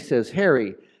 and he says,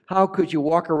 "Harry, how could you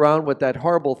walk around with that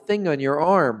horrible thing on your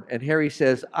arm?" And Harry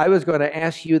says, "I was going to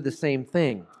ask you the same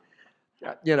thing."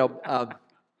 It's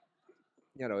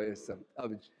a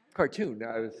cartoon.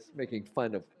 I was making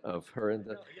fun of her, and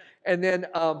then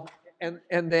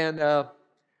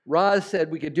Roz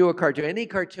said we could do a cartoon, any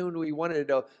cartoon we wanted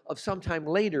to, of sometime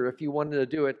later if you wanted to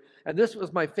do it. And this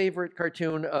was my favorite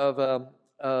cartoon of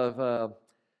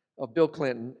Bill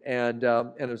Clinton, and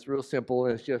it was real simple.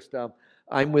 It's just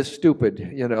I'm with stupid,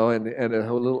 and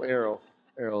a little arrow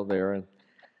there. And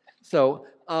so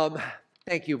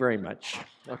thank you very much.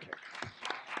 Okay.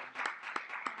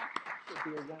 Should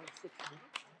be around 6 minutes.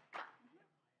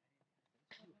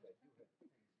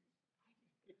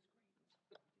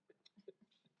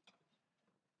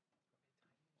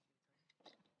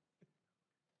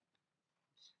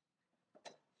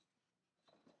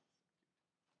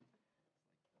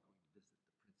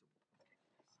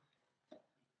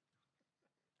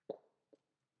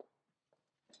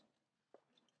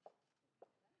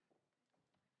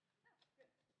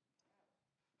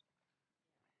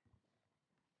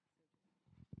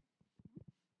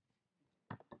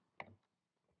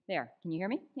 There, can you hear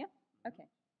me? Yeah, okay.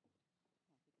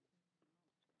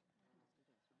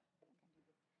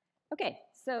 Okay,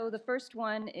 so the first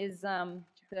one is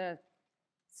the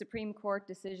Supreme Court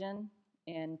decision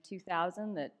in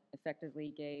 2000 that effectively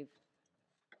gave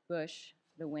Bush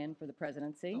the win for the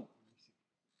presidency.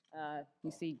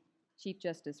 You see Chief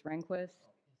Justice Rehnquist,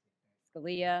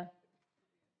 Scalia,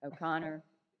 O'Connor,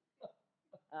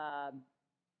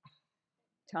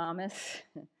 Thomas,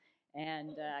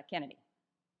 and Kennedy.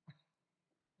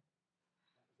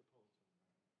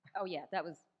 Oh yeah, that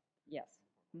was, yes.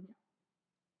 Mm-hmm.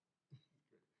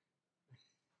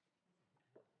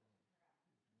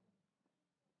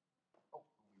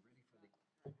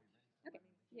 Okay,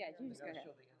 yeah, you just go ahead.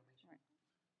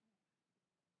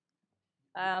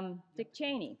 Right. Dick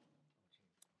Cheney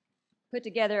put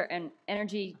together an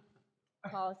energy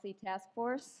policy task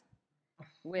force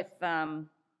with, oil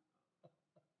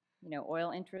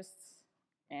interests,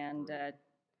 and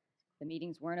the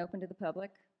meetings weren't open to the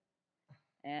public.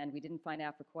 And we didn't find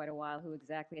out for quite a while who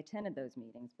exactly attended those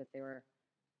meetings, but there were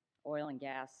oil and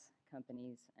gas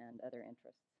companies and other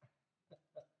interests.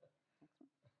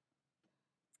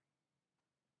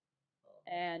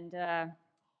 And the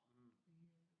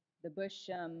Bush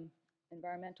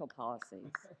environmental policies.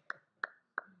 Next one.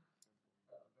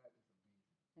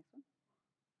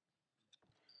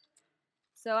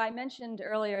 So I mentioned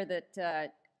earlier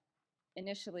that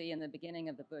initially in the beginning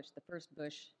of the first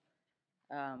Bush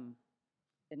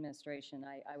administration,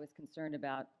 I was concerned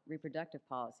about reproductive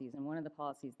policies, and one of the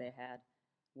policies they had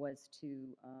was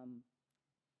to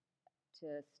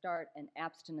to start an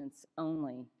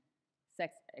abstinence-only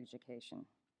sex education,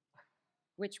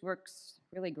 which works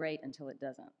really great until it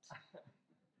doesn't.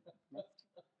 Next.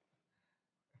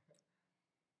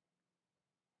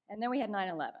 And then we had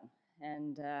 9/11,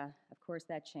 and of course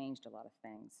that changed a lot of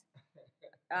things.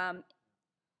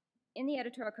 In the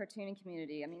editorial cartooning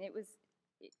community, I mean, it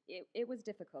was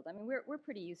difficult. I mean, we're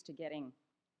pretty used to getting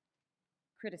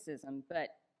criticism, but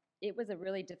it was a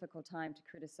really difficult time to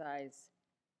criticize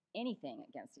anything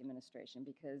against the administration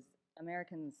because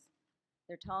Americans,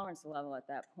 their tolerance level at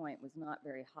that point was not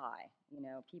very high. You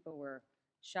know, people were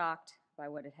shocked by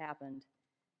what had happened,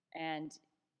 and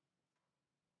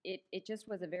it just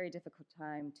was a very difficult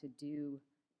time to do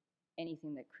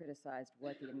anything that criticized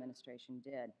what the administration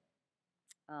did.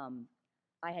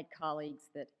 I had colleagues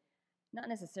that not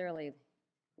necessarily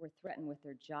were threatened with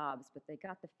their jobs, but they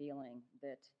got the feeling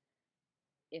that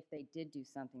if they did do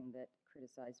something that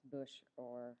criticized Bush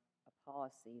or a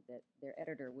policy, that their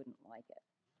editor wouldn't like it.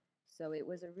 So it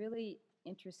was a really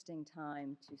interesting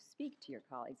time to speak to your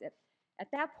colleagues.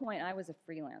 At that point, I was a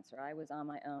freelancer. I was on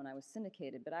my own. I was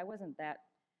syndicated, but I wasn't that,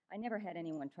 I never had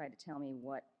anyone try to tell me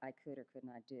what I could or could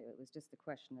not do. It was just a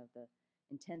question of the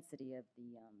intensity of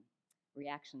the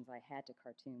reactions I had to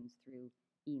cartoons through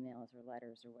emails or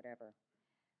letters or whatever.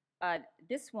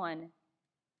 This one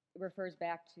refers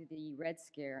back to the Red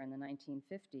Scare in the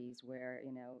 1950s, where,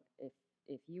 you know,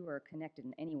 if you were connected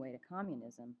in any way to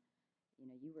communism, you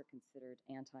know, you were considered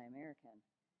anti-American.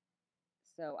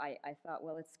 So I thought,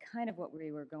 well, it's kind of what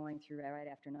we were going through right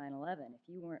after 9/11. If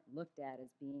you weren't looked at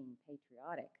as being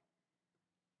patriotic,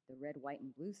 the red, white,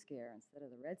 and blue scare instead of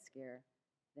the Red Scare,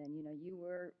 then, you know, you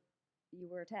were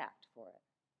attacked for it.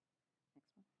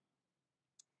 Next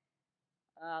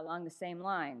one. Along the same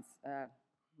lines,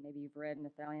 maybe you've read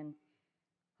Nathaniel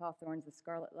Hawthorne's The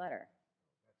Scarlet Letter.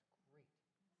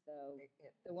 So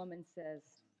the woman says,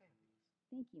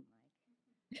 thank you, Mike.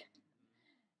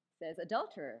 Says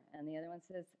adulterer, and the other one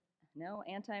says, no,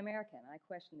 anti-American. I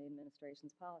question the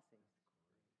administration's policy.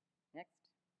 Next.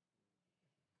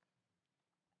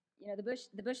 You know,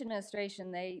 the Bush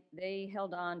administration, they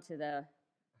held on to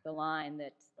the line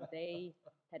that they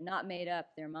had not made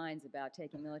up their minds about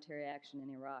taking military action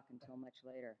in Iraq until much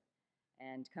later.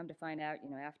 And come to find out, you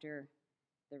know, after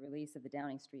the release of the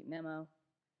Downing Street memo,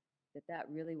 that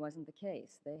really wasn't the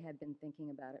case. They had been thinking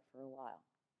about it for a while.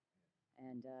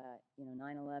 And, you know,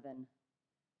 9/11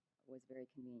 was very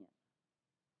convenient.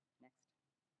 Next.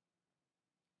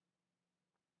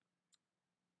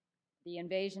 The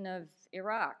invasion of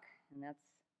Iraq, and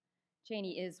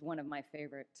Cheney is one of my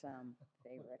favorite,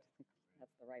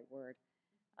 that's the right word.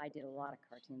 I did a lot of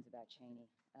cartoons about Cheney,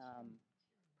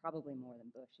 probably more than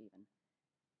Bush even.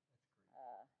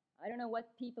 I don't know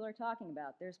what people are talking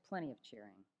about. There's plenty of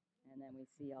cheering. And then we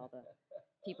see all the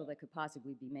people that could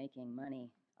possibly be making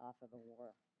money off of a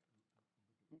war.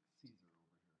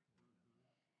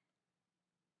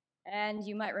 And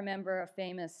you might remember a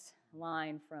famous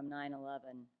line from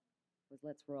 9/11 was,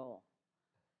 let's roll.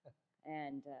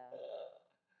 And,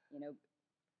 you know,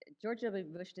 George W.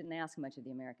 Bush didn't ask much of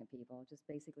the American people, just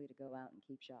basically to go out and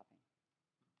keep shopping.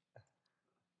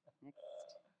 Next.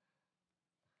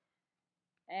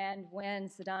 And when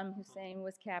Saddam Hussein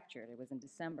was captured, it was in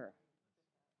December,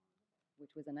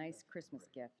 which was a nice Christmas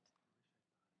gift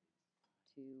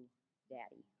to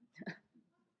Daddy.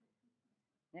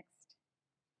 Next.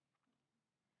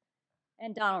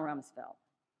 And Donald Rumsfeld.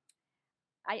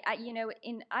 You know,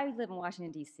 I live in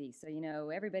Washington, D.C., so, you know,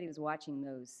 everybody was watching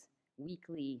those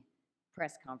weekly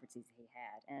press conferences he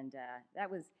had, and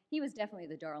he was definitely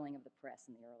the darling of the press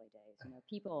in the early days. You know,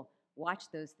 people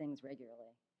watched those things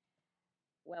regularly.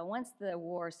 Well, once the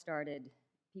war started,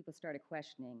 people started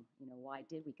questioning, you know, why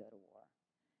did we go to war?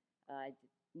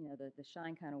 You know, the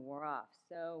shine kind of wore off.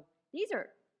 So these are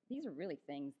really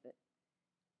things that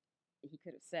he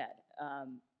could have said.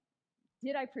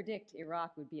 Did I predict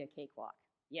Iraq would be a cakewalk?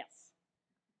 Yes.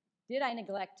 Did I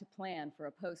neglect to plan for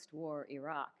a post-war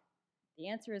Iraq? The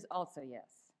answer is also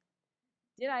yes.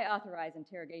 Did I authorize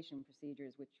interrogation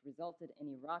procedures which resulted in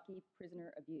Iraqi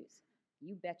prisoner abuse?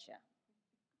 You betcha.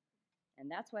 And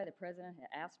that's why the president had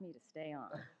asked me to stay on.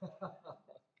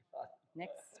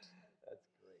 Next. That's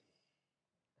great.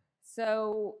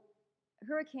 So,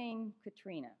 Hurricane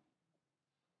Katrina.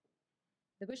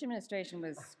 The Bush administration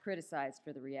was criticized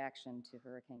for the reaction to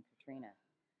Hurricane Katrina.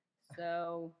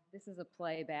 So this is a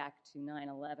play back to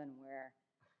 9/11 where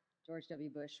George W.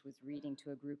 Bush was reading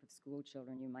to a group of school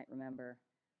children, you might remember,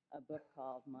 a book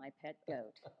called My Pet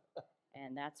Goat.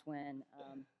 And that's when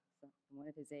one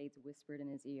of his aides whispered in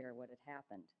his ear what had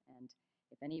happened. And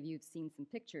if any of you have seen some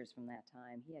pictures from that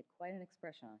time, he had quite an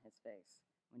expression on his face.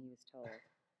 when he was told,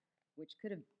 which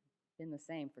could have been the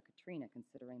same for Katrina,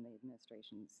 considering the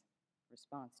administration's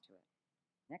response to it.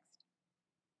 Next.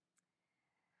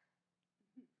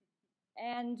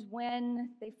 And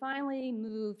when they finally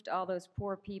moved all those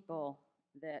poor people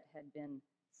that had been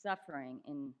suffering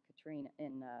in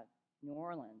New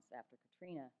Orleans after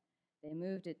Katrina, they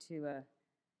moved it to a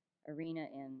arena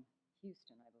in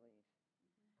Houston, I believe.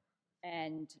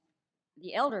 And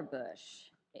the elder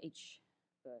Bush, H.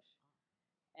 Bush,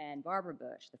 and Barbara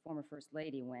Bush, the former First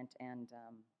Lady, went and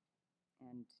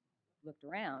looked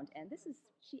around. And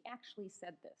she actually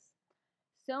said this.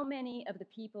 So many of the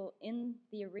people in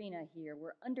the arena here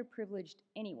were underprivileged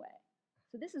anyway.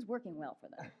 So this is working well for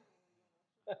them.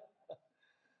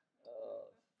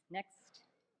 Next.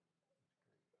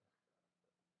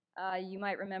 You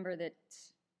might remember that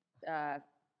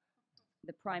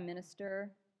the Prime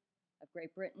Minister of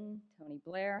Great Britain, Tony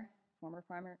Blair, former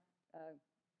Prime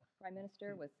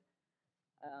Minister, was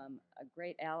a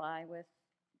great ally with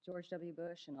George W.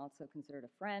 Bush and also considered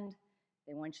a friend.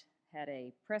 They once had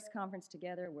a press conference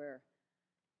together where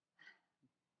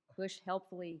Bush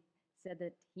helpfully said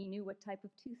that he knew what type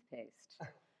of toothpaste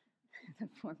the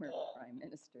former Prime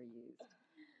Minister used.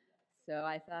 So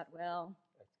I thought, well,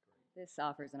 this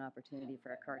offers an opportunity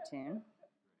for a cartoon.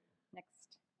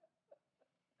 Next.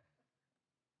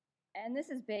 And this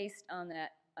is based on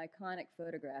that iconic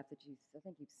photograph that I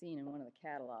think you've seen in one of the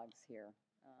catalogs here.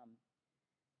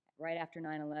 Right after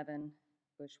 9/11,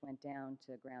 Bush went down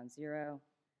to Ground Zero,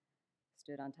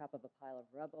 stood on top of a pile of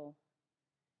rubble.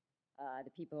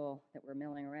 The people that were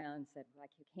milling around said, "I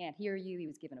can't hear you." He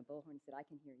was given a bullhorn and said, "I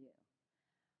can hear you."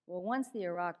 Well, once the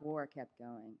Iraq War kept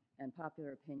going and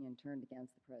popular opinion turned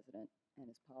against the president and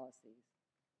his policies,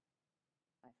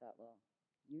 I thought, well,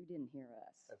 you didn't hear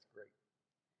us. That's great.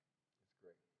 That's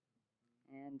great.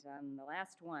 And the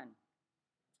last one.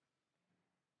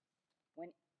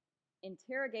 When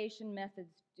interrogation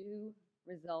methods do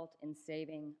result in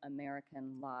saving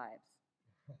American lives.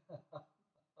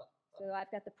 So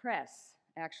I've got the press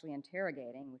actually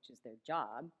interrogating, which is their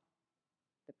job,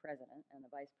 the president and the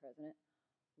vice president.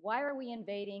 Why are we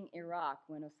invading Iraq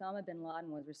when Osama bin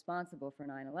Laden was responsible for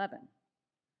 9/11?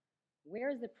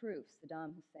 Where's the proof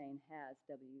Saddam Hussein has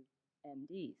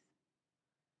WMDs?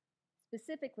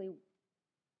 Specifically,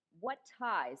 what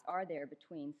ties are there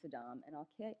between Saddam and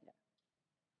Al-Qaeda?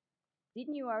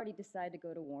 Didn't you already decide to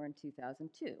go to war in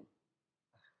 2002?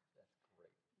 That's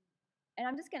great. And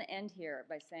I'm just going to end here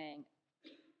by saying,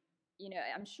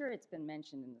 I'm sure it's been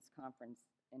mentioned in this conference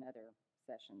in other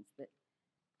sessions that,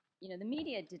 the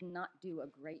media did not do a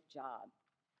great job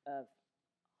of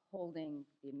holding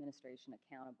the administration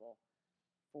accountable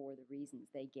for the reasons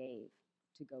they gave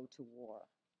to go to war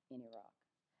in Iraq.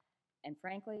 And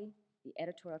frankly, the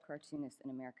editorial cartoonists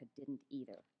in America didn't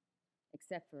either,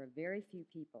 except for a very few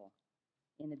people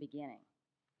in the beginning.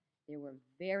 There were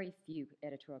very few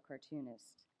editorial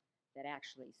cartoonists that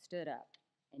actually stood up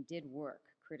and did work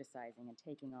criticizing and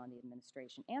taking on the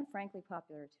administration and, frankly,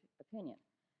 popular opinion.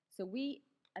 So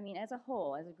as a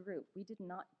whole, as a group, we did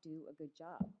not do a good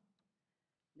job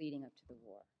leading up to the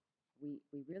war. We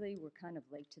really were kind of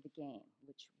late to the game,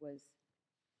 which was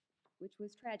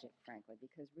tragic, frankly,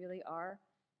 because really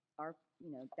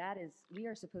we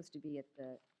are supposed to be at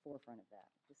the forefront of that.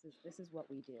 This is what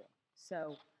we do.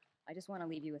 So I just want to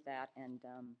leave you with that, and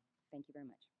thank you very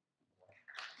much.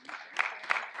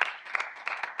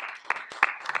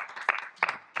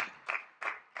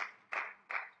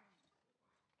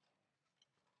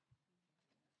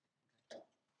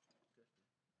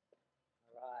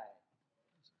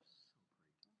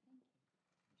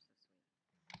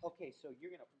 Okay, so will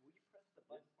you press the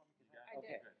button for me? I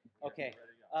did. Okay.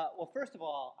 Well, first of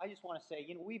all, I just want to say,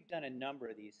 we've done a number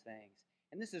of these things,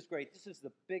 and this is great. This is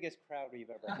the biggest crowd we've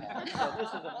ever had. So this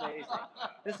is amazing.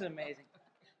 This is amazing.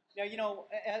 Now,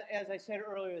 as I said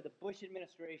earlier, the Bush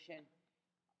administration,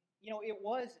 it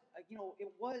was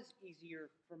easier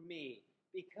for me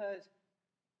because,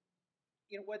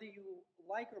 whether you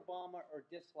like Obama or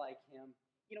dislike him,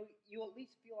 you at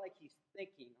least feel like he's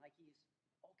thinking, like he's,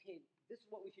 okay, this is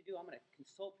what we should do. I'm going to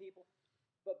consult people.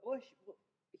 But Bush,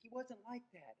 he wasn't like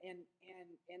that. And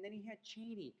then he had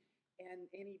Cheney,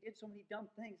 and he did so many dumb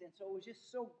things. And so it was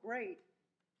just so great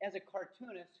as a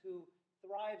cartoonist who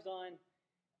thrives on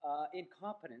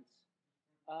incompetence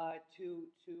to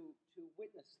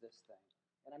witness this thing.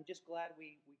 And I'm just glad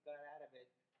we got out of it.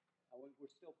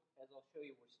 We're still, as I'll show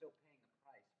you, we're still paying the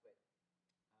price. But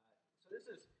so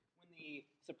this is when the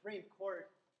Supreme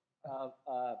Court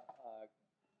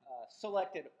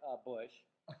selected Bush,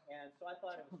 and so I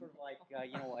thought it was sort of like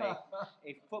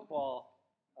a football,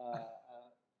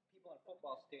 people in a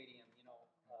football stadium,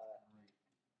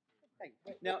 Thank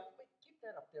you. Wait, Now, wait, keep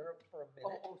that up there for a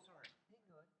minute. oh, sorry. Hang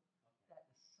on. That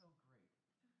is so great.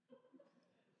 So great.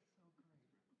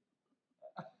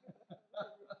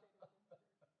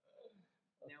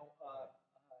 Now,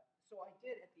 so I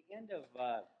did at the end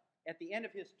of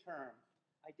his term,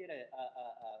 I did a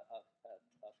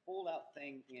fold-out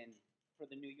thing for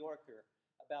the New Yorker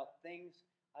about things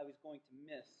I was going to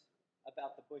miss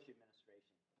about the Bush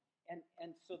administration,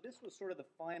 and so this was sort of the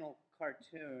final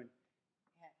cartoon.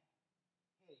 Hey,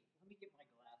 let me get my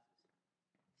glasses.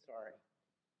 Sorry.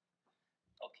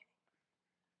 Okay.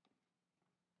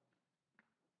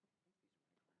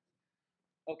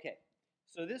 Okay.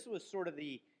 So this was sort of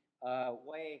the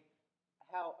way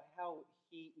how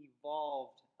he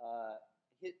evolved.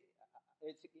 It's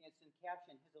in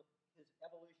caption. His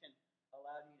evolution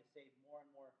allowed me to save more and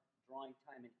more drawing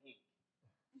time and ink.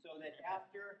 So that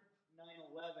after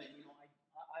 9/11, you know,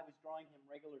 I was drawing him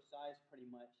regular size pretty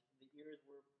much. The ears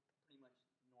were pretty much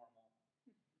normal.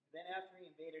 Then after he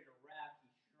invaded Iraq, he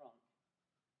shrunk.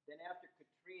 Then after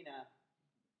Katrina,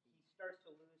 he starts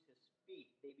to lose his feet.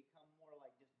 They become more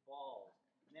like just balls.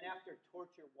 And then after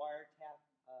torture,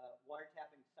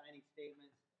 wiretapping, signing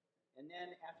statements, and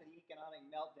then after the economic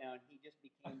meltdown, he just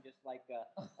became just like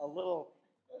a little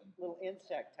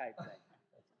insect type thing.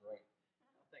 That's great.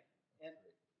 And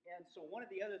so one of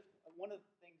the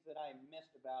things that I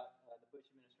missed about the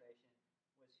Bush administration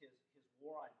was his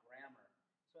war on grammar.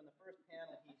 So in the first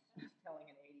panel, he's telling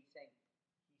an aide, he's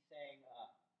saying,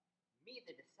 "Me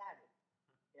the decider,"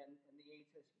 and the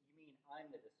aide says, "You mean I'm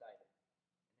the decider?"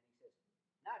 And then he says,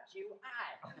 "Not you,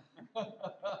 I."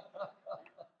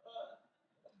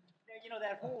 Now, you know,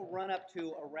 that whole run up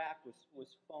to Iraq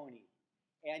was phony,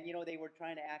 and you know they were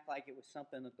trying to act like it was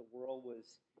something that the world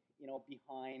was, you know,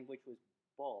 behind, which was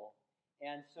bull.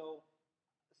 And so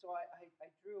I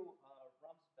drew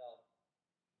Rumsfeld,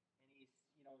 and he's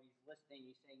listening.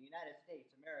 He's saying United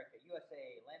States, America,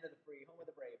 USA, land of the free, home of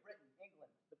the brave, Britain, England,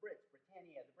 the Brits,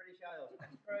 Britannia, the British Isles,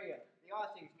 Australia, the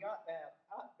Aussies, Outback,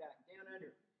 down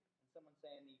under. And someone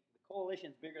saying the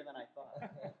coalition's bigger than I thought.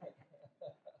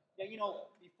 Now, you know,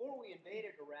 before we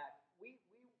invaded Iraq, we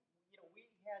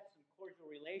had some cordial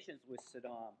relations with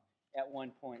Saddam at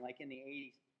one point, like in the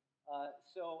 80s.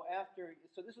 So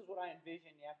this is what I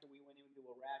envisioned after we went into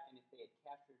Iraq, and if they had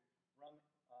captured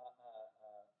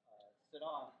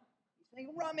Saddam, he's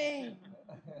saying, "Rummy!"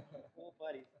 Cool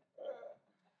buddies.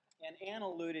 And Ann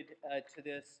alluded to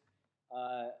this,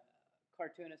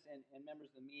 cartoonists and members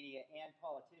of the media and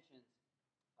politicians.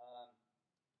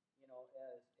 You know,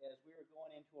 as we were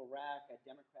going into Iraq, a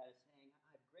Democrat is saying,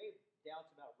 "I have grave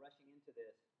doubts about rushing into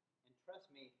this, and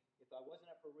trust me, if I wasn't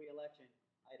up for re-election,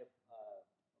 I'd have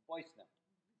voiced them."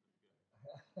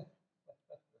 That's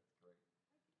great.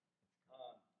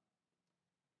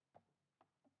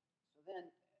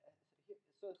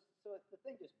 So the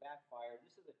thing just backfired.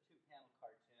 This is a two-panel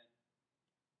cartoon.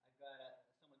 I've got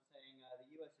someone saying the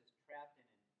U.S. is trapped in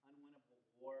an unwinnable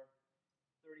war,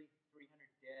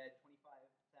 3,300 dead,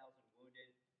 25,000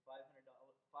 wounded,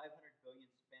 $500 billion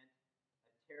spent,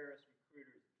 a terrorist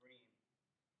recruiter's dream.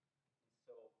 And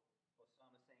so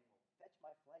Osama's saying, "Well, fetch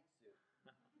my flight suit."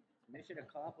 Mission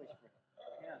accomplished for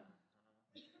him.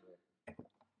 That's great.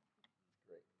 That's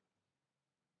great.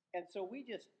 And so we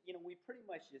pretty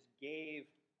much just gave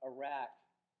Iraq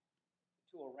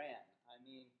to Iran. I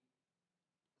mean,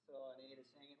 so an aide is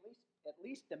saying, at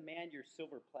least demand your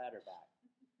silver platter back.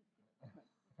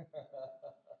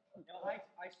 Now,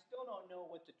 I still don't know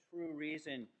what the true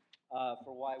reason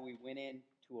for why we went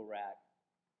into Iraq,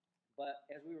 but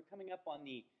as we were coming up on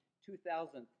the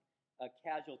 2000th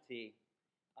casualty,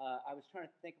 I was trying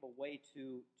to think of a way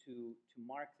to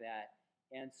mark that,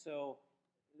 and so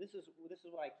this is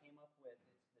what I came up with.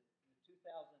 It's the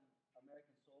 2,000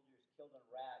 American soldiers killed in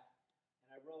Iraq,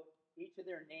 and I wrote each of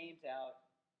their names out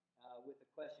with a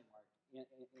question mark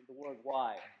in the word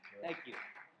 "why." Thank you.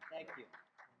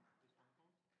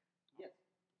 Yes.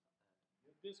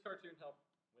 This cartoon helped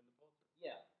win the Pulitzer.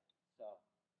 Yeah. So.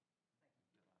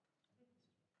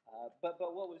 But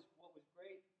what was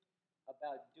great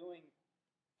about doing,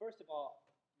 first of all,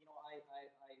 you know, I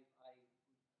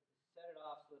set it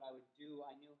off so that I knew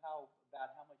about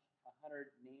how much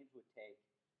 100 names would take.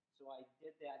 So I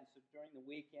did that, and so during the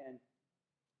weekend,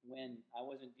 when I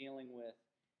wasn't dealing with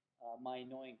my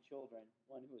annoying children,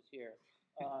 one who was here,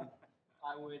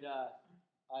 I would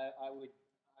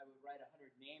write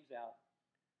 100 names out,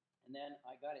 and then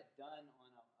I got it done on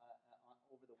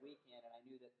over the weekend, and I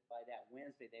knew that by that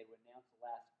Wednesday they would announce the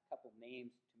last couple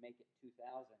names to make it 2,000,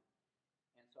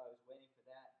 and so I was waiting for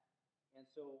that, and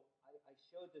so I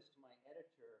showed this to my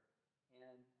editor,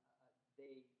 and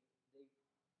they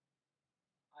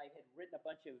I had written a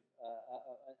bunch of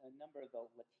a number of the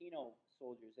Latino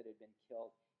soldiers that had been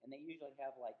killed, and they usually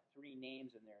have like 3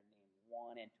 names in their name,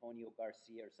 Juan Antonio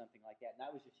Garcia or something like that, and I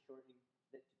was just shortening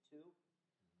it to 2.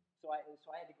 So I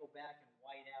had to go back and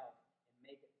white out and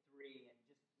make it 3, and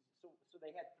just so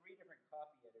they had 3 different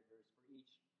copy editors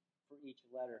for each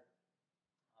letter.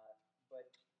 But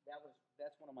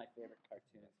that's one of my favorite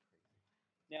cartoons.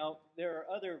 Now there are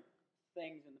other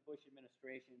things in the Bush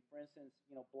administration. For instance,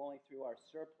 blowing through our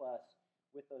surplus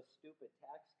with those stupid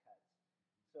tax cuts.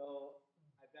 So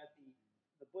I've got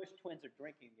the Bush twins are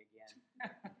drinking again.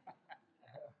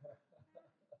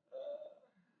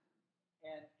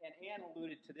 And Ann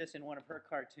alluded to this in one of her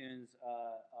cartoons,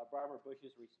 Barbara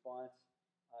Bush's response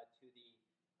to the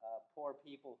poor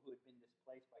people who had been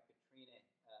displaced by Katrina at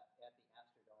the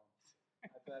Astrodome.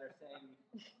 I've got her saying,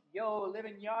 "Yo,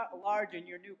 living large in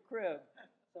your new crib."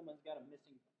 Someone's got a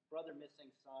brother missing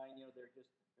sign. They're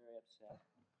just very upset.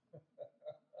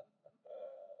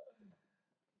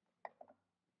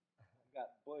 I've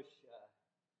got Bush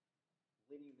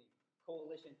leading the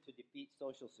coalition to defeat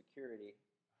Social Security.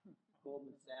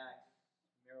 Goldman Sachs,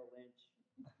 Merrill Lynch,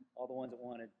 all the ones that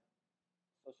wanted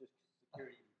Social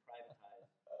Security to be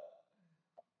privatized.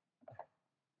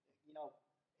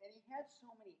 And he had so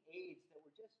many aides that were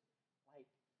just like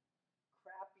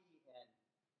crappy. And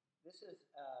this is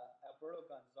Alberto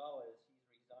Gonzalez. He's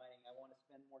resigning. I want to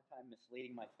spend more time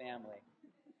misleading my family.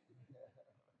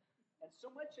 And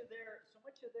so much of their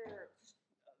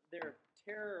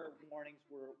terror warnings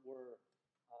were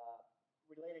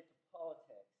related to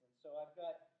politics. And so I've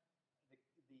got the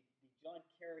John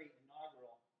Kerry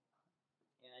inaugural,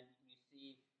 and you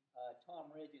see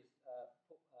Tom Ridge is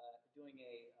doing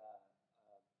a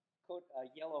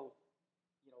yellow,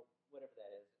 whatever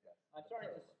that is. Yes. I'm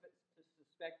starting to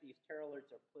suspect these terror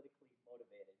alerts are politically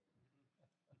motivated.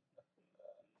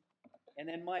 And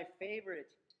then my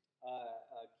favorite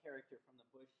character from the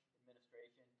Bush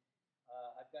administration,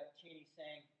 I've got Cheney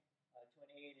saying to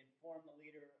an aide, "Inform the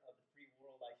leader of the free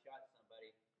world I shot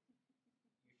somebody."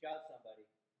 You shot somebody.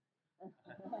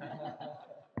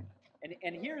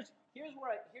 And here's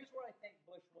where I think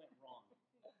Bush went wrong.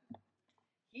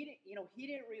 He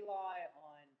didn't rely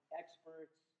on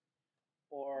experts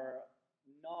or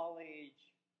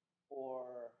knowledge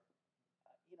or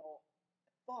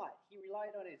thought. He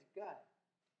relied on his gut.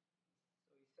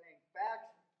 So he's saying,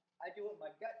 "Facts, I do what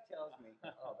my gut tells me."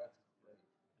 Oh, that's great.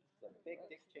 Big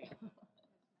Dick Cheney.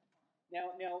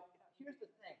 Now, here's the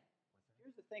thing.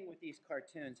 Here's the thing with these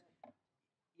cartoons.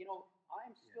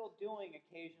 I'm still doing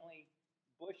occasionally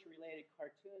Bush-related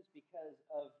cartoons because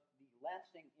of the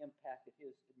lasting impact that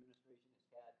his administration has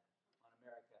had on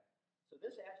America. So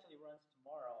this actually runs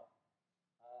tomorrow.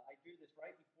 I drew this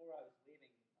right before I was leaving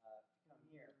to come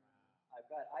here. I've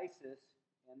got ISIS,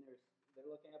 and they're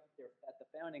looking up at the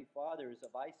founding fathers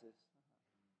of ISIS,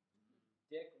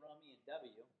 Dick, Rummy, and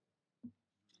W.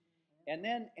 And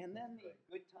then the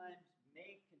good times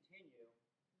may continue.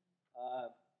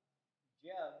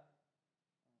 Jeb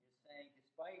is saying,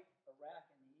 despite Iraq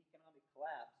and the economic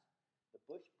collapse, the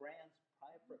Bush brand's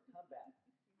primed for a comeback.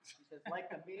 He says, like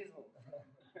the measles.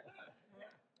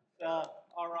 So,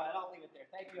 all right, I'll leave it there.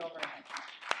 Thank you all very much.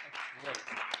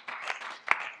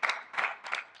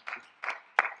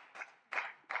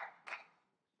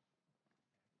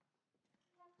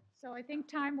 So I think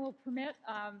time will permit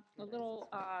a little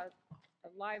a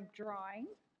live drawing,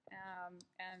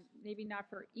 and maybe not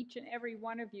for each and every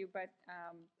one of you, but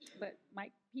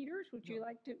Mike Peters, would you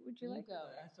like to? Would you like? go.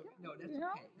 That's no, that's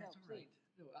No? okay. That's all right.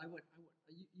 No, I want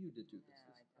you to do this.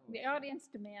 The audience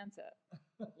demands it.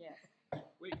 Yes.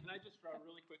 Wait, can I just draw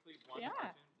really quickly one Yeah.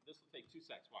 cartoon? This will take 2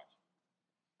 seconds. Watch.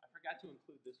 I forgot to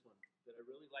include this one that I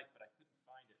really like, but I couldn't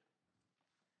find it.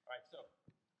 All right, so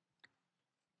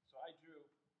I drew.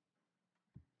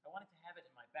 I wanted to have it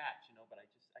in my batch, but I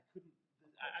couldn't.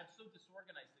 I'm so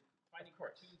disorganized that finding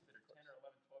cartoons that are 10 or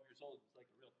 11, 12 years old is like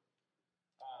a real.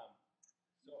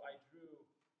 So I drew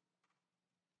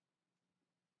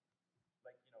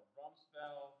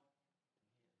Rumsfeld. He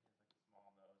has like a small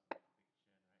nose and a big chin,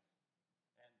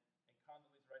 right? And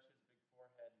Condoleezza Rice has a big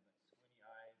forehead and like squinty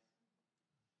eyes,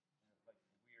 and like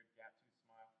a weird gap-tooth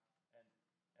smile.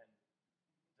 And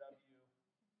W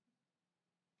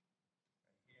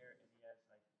right here, and he has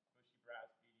like bushy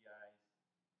brows, beady eyes,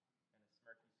 and a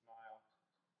smirky smile.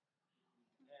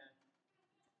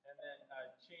 And then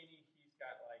Cheney, he's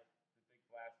got like the big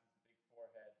glasses, the big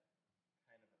forehead,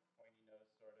 kind of a pointy nose,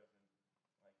 sort of,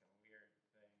 and like a weird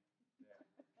thing there.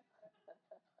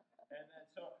 And then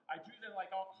so I drew them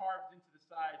like all carved into the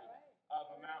side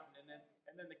of a mountain,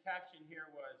 and then the caption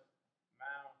here was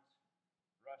 "Mount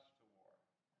Rush to War."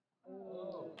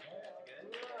 Oh, that's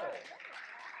good.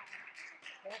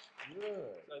 That's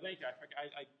good. So thank you.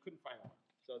 I couldn't find one.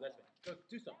 So that's it. So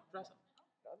do something. Draw something.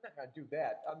 I'm not gonna do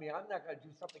that. I mean, I'm not gonna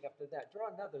do something after that.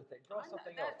 Draw another thing. Draw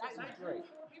something else. This is great.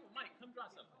 People, Mike, come draw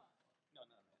something. No.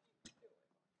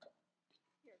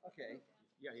 Okay.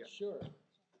 Yeah. Sure.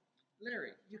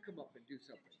 Larry, you come up and do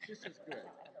something. This is good.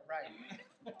 Right.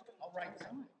 I'll write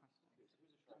something.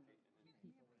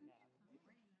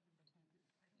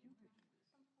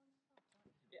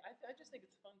 Yeah, I just think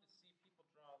it's fun to see people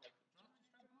draw like just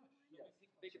draw Bush. Yes.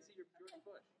 They can see your George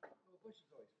Bush. Well, Bush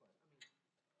is always fun.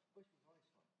 I mean, Bush was always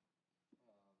fun. It was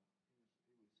fun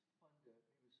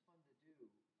to do.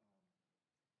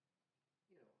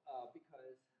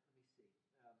 Because let me see.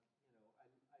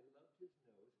 I loved his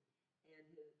nose, and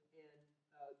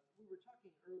we were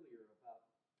talking earlier about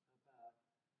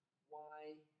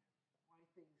why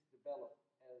things develop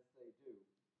as they do,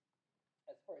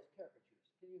 as far as caricatures.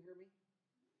 Can you hear me?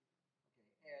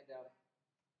 Okay,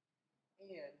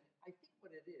 and I think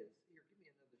what it is. Here, give me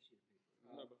another sheet of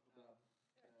paper.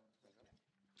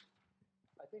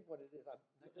 I think what it is. I'm not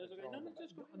That's okay. gonna No, draw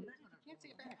just go them. ahead. You can't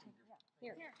see it back.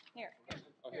 Here.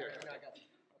 Oh, here. I got it.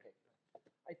 Okay.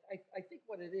 I think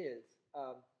what it is,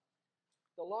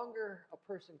 the longer a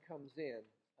person comes in,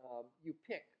 you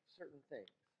pick certain things.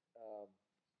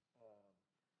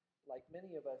 Like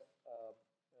many of us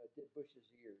did Bush's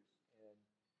ears and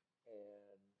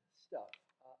stuff.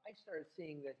 I started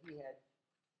seeing that he had.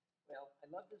 Well, I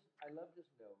loved his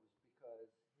nose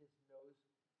because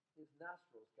his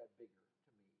nostrils got bigger to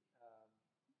me.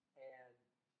 And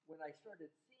when I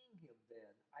started seeing him then,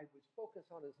 I was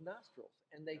focused on his nostrils,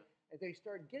 and they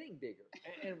started getting bigger.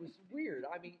 And it was weird.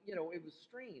 I mean, it was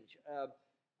strange. I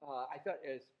thought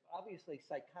it was obviously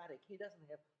psychotic. He doesn't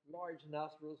have large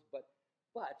nostrils, but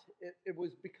it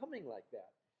was becoming like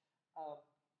that.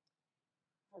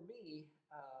 For me,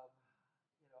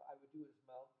 I would do his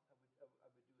mouth. I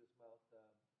would do his mouth,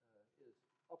 his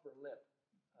upper lip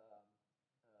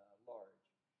large.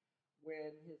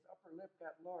 When his upper lip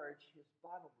got large, his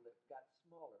bottom lip got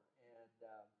smaller and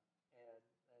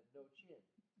no chin.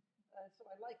 So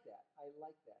I like that.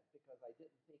 Because I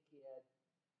didn't think he had.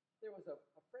 There was a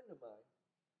friend of mine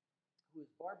who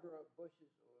was Barbara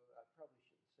Bush's. I probably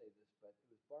shouldn't say this, but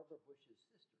it was Barbara Bush's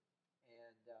sister,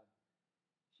 and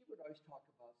she would always talk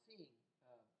about seeing,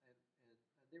 and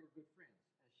they were good friends,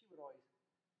 and she would always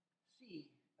see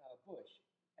Bush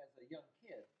as a young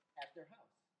kid at their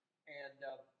house, and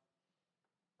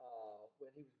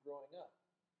when he was growing up.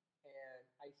 And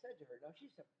I said to her, now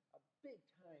she's a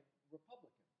big-time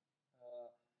Republican.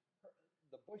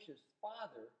 The Bush's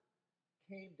father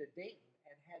came to Dayton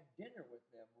and had dinner with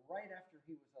them right after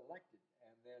he was elected,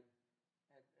 and then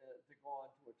to go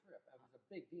on to a trip. It was a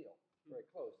big deal, very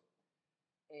close.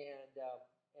 And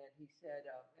he said,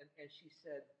 and she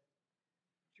said,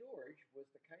 George was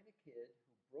the kind of kid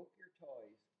who broke your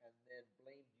toys and then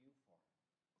blamed you for it.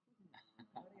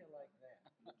 How do you like that?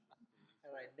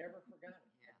 And I never forgot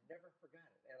it.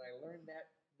 And I learned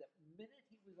that the minute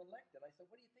he was elected. I said,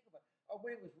 what do you think about it? Oh,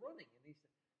 when he was running. And she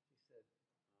said,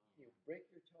 he'll break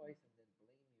your toys and then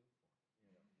blame you for it.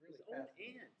 Really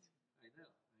fascinating. I know. Isn't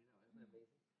that amazing?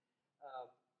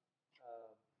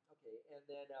 Okay, and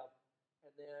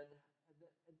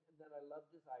then I loved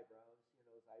his eyebrows.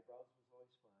 His eyebrows was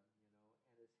always fun.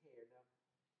 And his hair.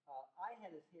 Now, I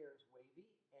had his hair as wavy,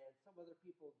 and some other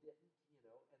people didn't.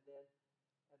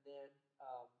 And then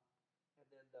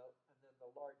the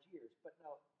large ears. But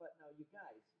now, you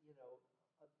guys,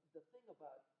 the thing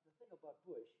about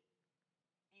Bush,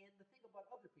 and the thing about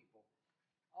other people,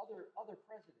 other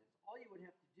presidents, all you would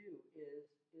have to do is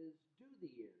do the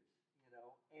ears,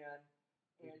 and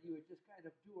you would just kind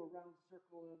of do a round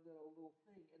circle and then a little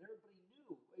thing, and everybody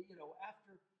knew,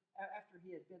 after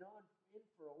he had been in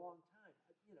for a long time,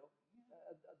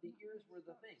 the ears were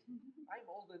the thing. I'm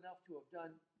old enough to have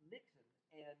done Nixon,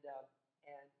 and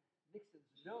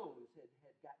Nixon's nose had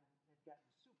gotten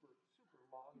super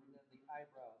long, and then the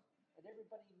eyebrows, and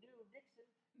everybody knew Nixon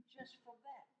just from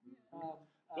that.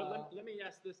 But let me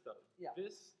ask this though. Yeah.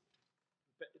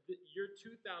 Your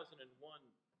 2001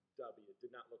 W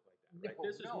did not look like that, right? No,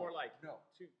 This is more like no,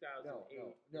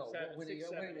 2008. No. 7, When 6, he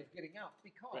 7, was getting out,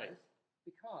 because Right.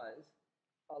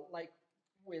 Like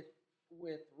with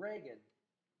Reagan,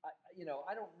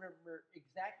 I don't remember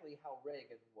exactly how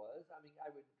Reagan was. I mean, I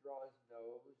would draw his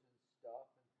nose and stuff,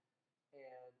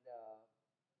 and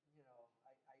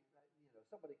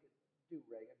somebody could do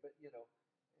Reagan, but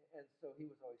and so he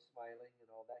was always smiling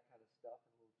and all that kind of stuff,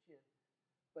 and a little chin.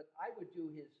 But I would do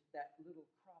that little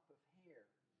crop of hair,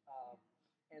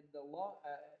 and the long,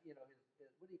 his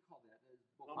what do you call that? His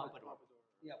Pompadour.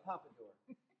 Yeah, pompadour,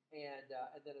 and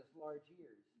then his large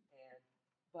ears.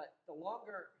 But the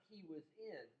longer he was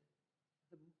in,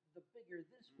 the bigger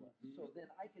this was. So then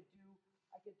I could do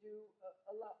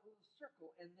a little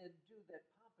circle and then do that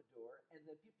pompadour, and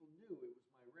then people knew it was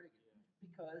my Reagan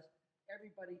because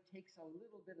everybody takes a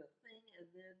little bit of thing and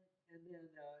then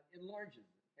enlarges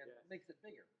it and makes it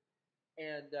bigger.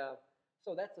 And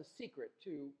so that's a secret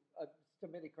to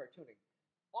many cartooning.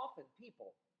 Often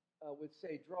people would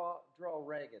say draw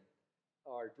Reagan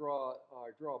or draw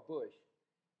Bush,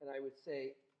 and I would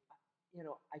say,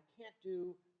 I can't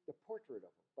do the portrait of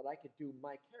him, but I could do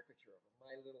my caricature of him,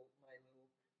 my little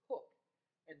hook.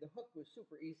 And the hook was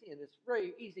super easy, and it's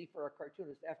very easy for a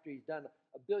cartoonist after he's done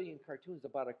a billion cartoons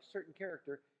about a certain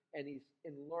character, and he's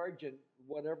enlarging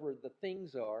whatever the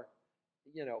things are.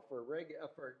 For Reagan,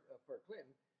 for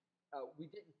Clinton, we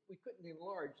couldn't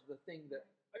enlarge the thing that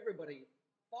everybody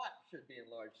thought should be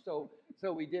enlarged. So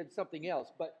we did something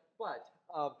else. But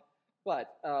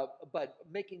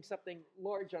making something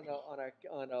large on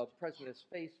a president's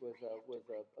face was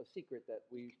a secret that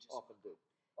we often do.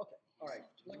 Okay, all right,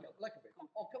 Luckovich.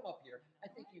 Oh, come up here. I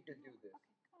think you can do this.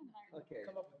 Okay,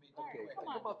 come up with me. Okay,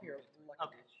 come up here,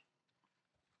 Luckovich.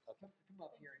 Come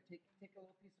up here and take a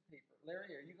little piece of paper.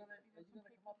 Larry, are you gonna come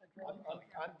up and draw?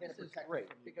 I'm gonna This is protect great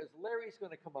it from you. because Larry's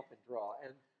gonna come up and draw,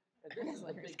 and this is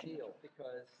a big deal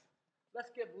because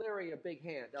let's give Larry a big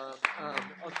hand.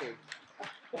 Okay.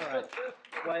 All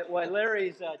right. While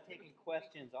Larry's taking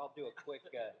questions, I'll do a quick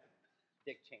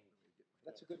dick change.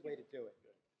 That's a good way to do it.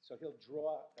 So he'll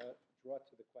draw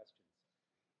to the questions.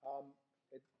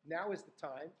 Now is the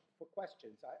time for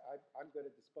questions. I'm going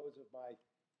to dispose of my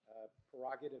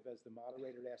prerogative as the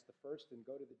moderator to ask the first and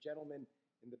go to the gentleman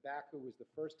in the back who was the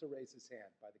first to raise his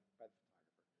hand by the photographer.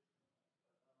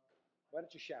 Why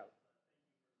don't you shout?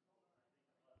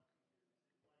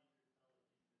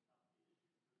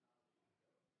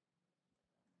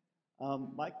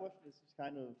 My question is just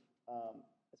kind of,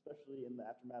 especially in the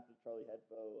aftermath of Charlie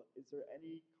Hebdo, is there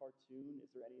any cartoon,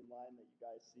 is there any line that you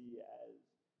guys see as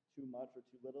too much or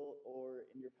too little, or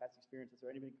in your past experience, is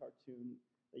there any cartoon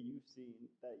that you've seen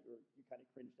that you kind of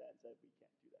cringed at and said, we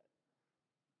can't do that?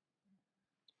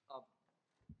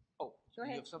 Oh, Go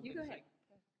ahead. You have something You go to say?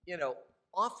 ahead.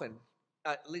 Often,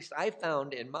 at least I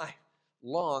found in my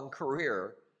long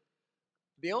career,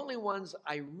 the only ones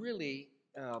I really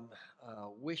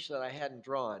wish that I hadn't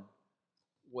drawn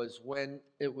was when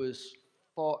it was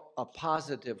a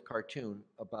positive cartoon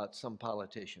about some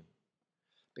politician,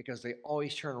 because they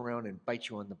always turn around and bite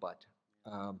you on the butt.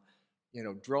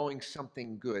 Drawing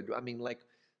something good. I mean,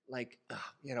 I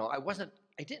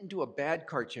didn't do a bad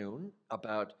cartoon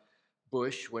about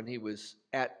Bush when he was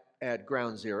at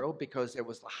ground zero, because it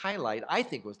was the highlight, I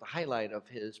think was the highlight of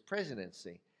his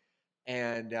presidency.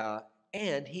 And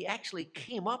he actually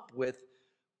came up with,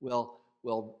 well,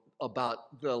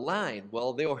 about the line,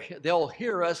 well, they'll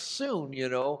hear us soon,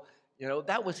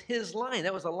 that was his line.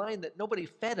 That was a line that nobody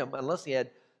fed him unless he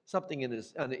had something in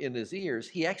his ears.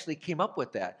 He actually came up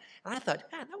with that. And I thought,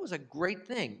 God, that was a great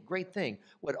thing.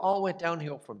 What all went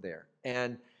downhill from there.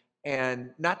 And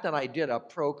not that I did a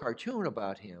pro cartoon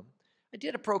about him. I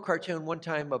did a pro cartoon one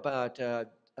time about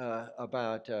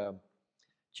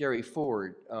Jerry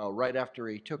Ford right after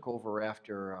he took over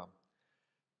after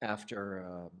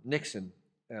Nixon,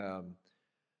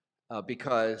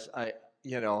 because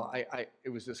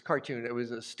it was this cartoon. It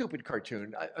was a stupid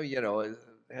cartoon. It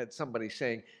had somebody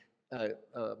saying,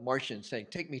 Martian saying,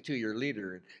 "Take me to your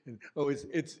leader," and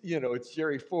it's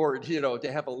Jerry Ford,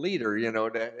 to have a leader,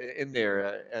 in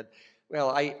there. And well,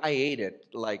 I ate it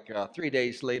like 3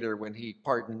 days later when he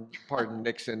pardoned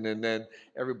Nixon, and then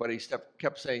everybody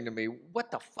kept saying to me, "What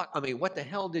the fuck? I mean, what the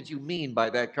hell did you mean by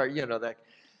that card?" That.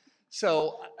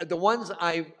 So the ones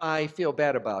I feel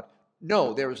bad about.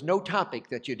 No, there is no topic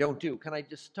that you don't do. Can I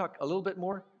just talk a little bit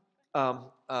more?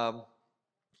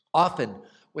 Often,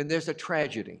 when there's a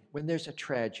tragedy,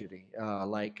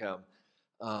 like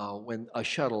when a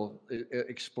shuttle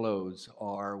explodes,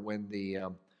 or when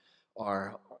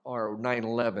or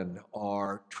 9/11,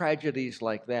 or tragedies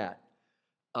like that,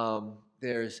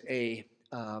 there's a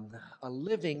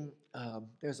living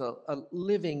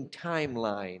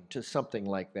timeline to something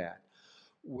like that,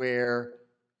 where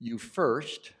you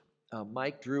first.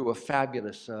 Mike drew a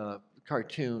fabulous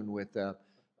cartoon with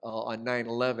on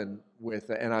 9/11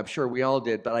 and I'm sure we all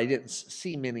did, but I didn't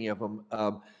see many of them.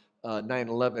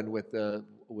 9/11 with the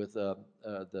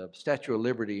Statue of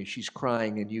Liberty, and she's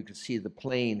crying, and you can see the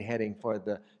plane heading for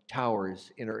the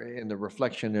towers in the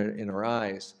reflection in her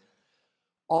eyes.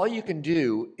 All you can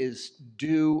do is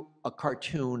do a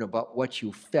cartoon about what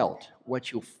you felt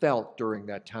during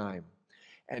that time.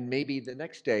 and maybe the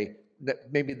next day,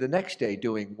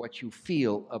 doing what you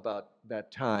feel about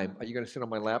that time. Are you going to sit on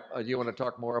my lap? Do you want to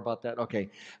talk more about that? Okay.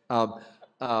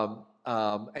 And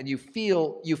you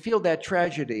feel that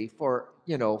tragedy for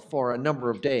a number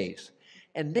of days,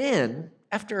 and then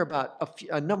after about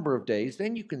a number of days,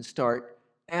 then you can start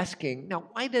asking, now,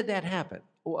 why did that happen?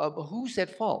 Who's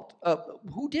at fault?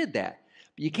 Who did that?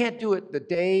 You can't do it the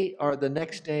day or the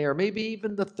next day or maybe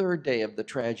even the third day of the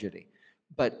tragedy.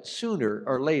 But sooner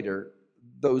or later,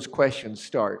 those questions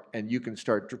start, and you can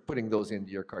start putting those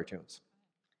into your cartoons.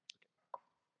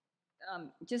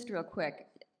 Just real quick,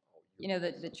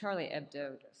 the Charlie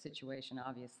Hebdo situation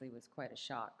obviously was quite a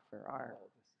shock for our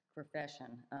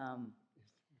profession.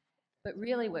 But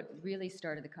really, what really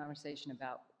started the conversation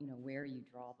about, where you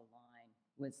draw the line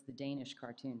was the Danish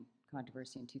cartoon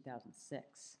controversy in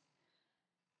 2006.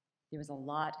 There was a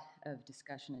lot of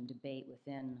discussion and debate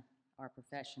within our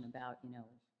profession about,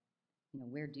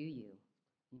 where do you,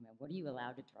 what are you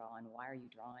allowed to draw and why are you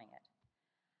drawing it?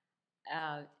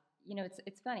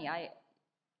 It's funny. I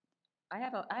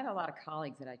have a lot of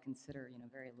colleagues that I consider,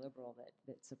 very liberal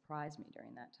that surprised me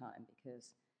during that time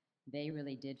because they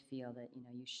really did feel that,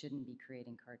 you shouldn't be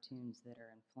creating cartoons that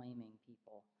are inflaming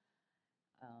people.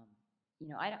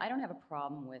 I don't have a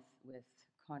problem with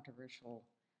controversial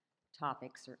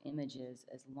topics or images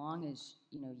as long as,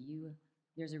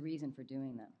 there's a reason for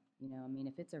doing them.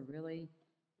 If it's a really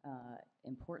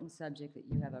important subject that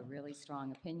you have a really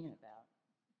strong opinion about,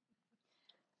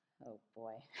 oh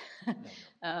boy,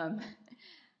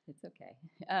 it's okay.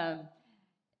 I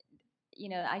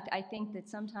think that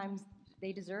sometimes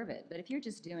they deserve it, but if you're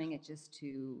just doing it just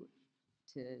to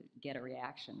get a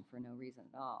reaction for no reason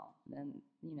at all, then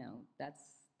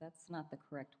that's not the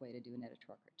correct way to do an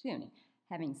editorial cartoon.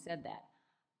 Having said that,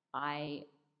 I'm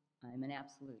an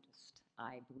absolutist.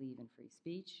 I believe in free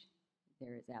speech.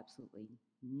 There is absolutely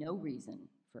no reason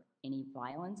for any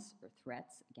violence or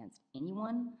threats against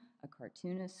anyone, a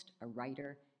cartoonist, a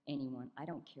writer, anyone. I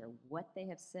don't care what they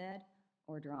have said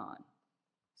or drawn.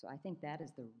 So I think that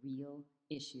is the real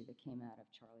issue that came out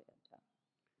of Charlie Hebdo.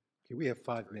 Okay, we have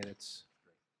 5 minutes.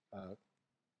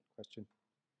 Question?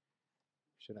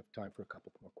 Should have time for a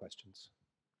couple more questions.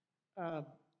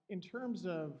 In terms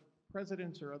of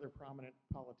presidents or other prominent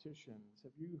politicians,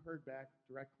 have you heard back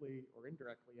directly or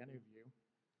indirectly, any of you,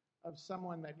 of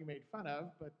someone that you made fun of,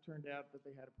 but turned out that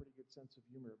they had a pretty good sense of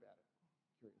humor about it?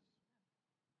 Curious.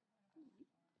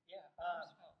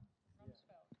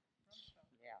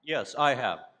 Yes, I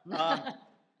have.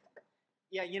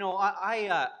 Yeah,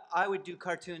 I would do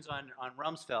cartoons on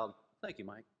Rumsfeld. Thank you,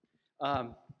 Mike.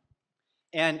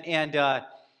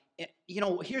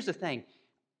 Here's the thing.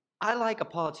 I like a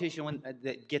politician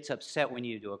that gets upset when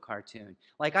you do a cartoon.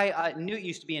 Like Newt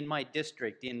used to be in my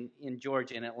district in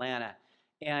Georgia, in Atlanta,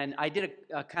 and I did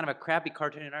a kind of a crappy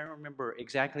cartoon, and I don't remember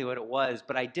exactly what it was,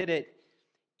 but I did it,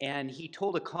 and he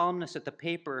told a columnist at the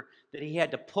paper that he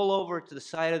had to pull over to the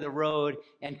side of the road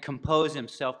and compose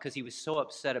himself because he was so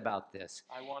upset about this.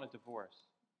 I Want a Divorce.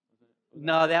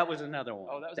 No, that was another one.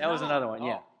 Oh, that was another one,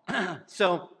 yeah. But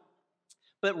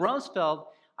Rumsfeld,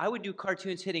 I would do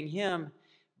cartoons hitting him,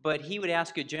 but he would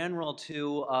ask a general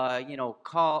to,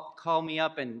 call me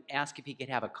up and ask if he could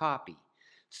have a copy.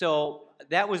 So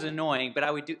that was annoying, but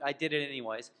I did it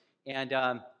anyways.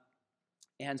 And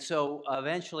so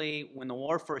eventually, when the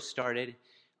war first started,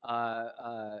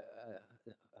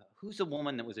 who's the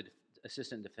woman that was an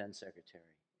assistant defense secretary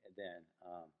then?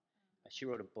 She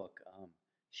wrote a book.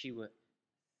 She would.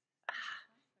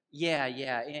 Yeah,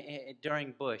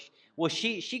 during Bush. Well,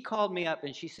 she called me up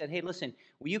and she said, "Hey, listen,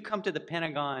 will you come to the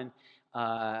Pentagon?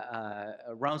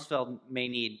 Rumsfeld may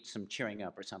need some cheering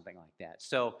up or something like that."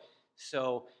 So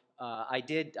I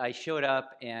did. I showed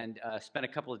up and spent a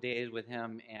couple of days with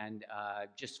him and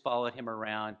just followed him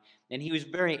around. And he was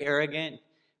very arrogant,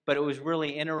 but it was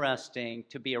really interesting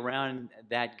to be around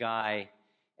that guy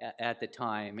at the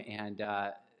time. And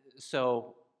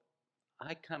so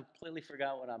I completely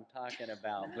forgot what I'm talking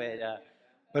about.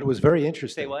 But it was very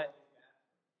interesting. Say what?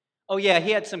 Oh, yeah, he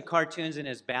had some cartoons in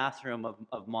his bathroom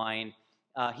of mine.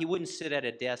 He wouldn't sit at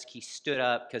a desk. He stood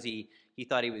up because he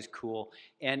thought he was cool.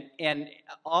 And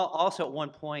also at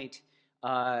one point,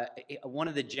 one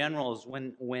of the generals,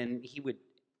 when he would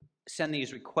send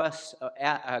these requests,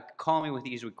 call me with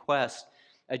these requests,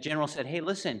 a general said, "Hey,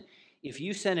 listen, if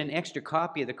you send an extra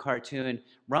copy of the cartoon,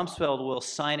 Rumsfeld will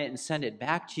sign it and send it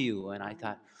back to you." And I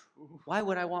thought, why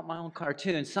would I want my own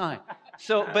cartoon signed?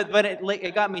 So, but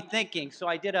it got me thinking. So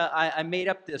I made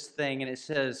up this thing, and it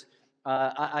says,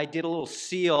 I did a little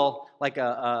seal, like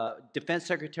a defense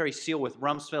secretary seal with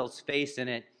Rumsfeld's face in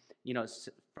it, you know,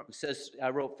 says, I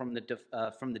wrote from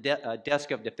the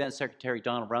desk of Defense Secretary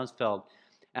Donald Rumsfeld,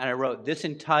 and I wrote, this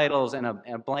entitles, and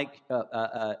a blank,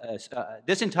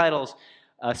 this entitles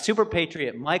Super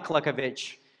Patriot Mike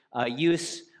Luckovich,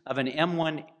 use of an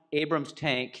M1 Abrams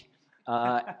tank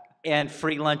and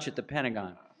free lunch at the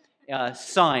Pentagon.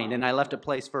 Signed, and I left a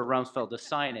place for Rumsfeld to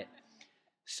sign it.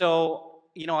 So,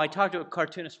 you know, I talked to a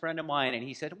cartoonist friend of mine, and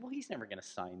he said, well, he's never going to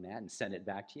sign that and send it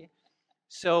back to you.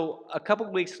 So a couple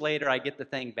of weeks later, I get the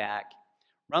thing back.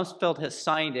 Rumsfeld has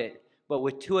signed it, but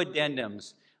with two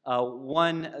addendums.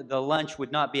 One, the lunch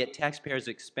would not be at taxpayers'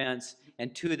 expense,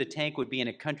 and two, the tank would be in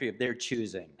a country of their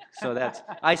choosing. So that's,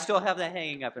 I still have that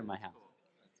hanging up in my house.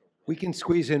 We can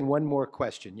squeeze in one more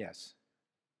question, yes.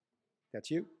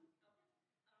 That's you?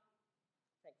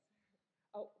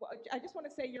 Oh, well, I just want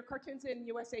to say your cartoon's in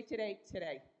USA Today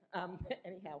today.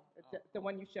 Anyhow, the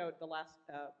one you showed, the last,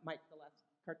 Mike, the last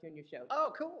cartoon you showed.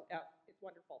 Oh, cool. It's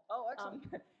wonderful. Oh, excellent.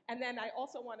 And then I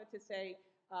also wanted to say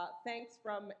thanks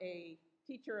from a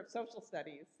teacher of social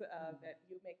studies that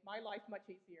you make my life much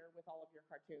easier with all of your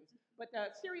cartoons. But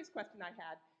the serious question I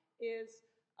had is,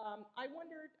 I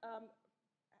wondered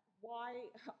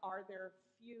why are there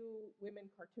few women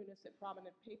cartoonists at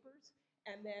prominent papers?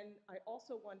 And then I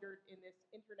also wondered, in this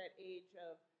internet age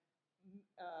of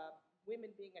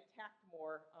women being attacked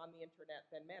more on the internet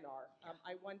than men are,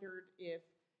 I wondered if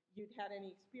you'd had any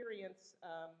experience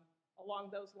along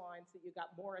those lines, that you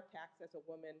got more attacks as a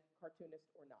woman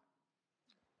cartoonist or not.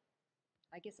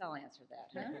 I guess I'll answer that.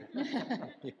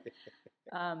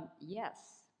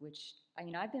 Yes, which, I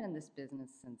mean, I've been in this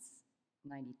business since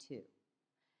 '92.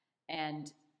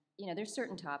 And, you know, there's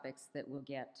certain topics that will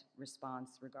get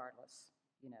response regardless,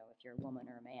 you know, if you're a woman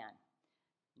or a man.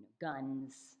 You know,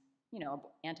 guns, you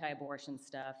know, anti-abortion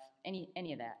stuff, any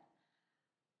of that.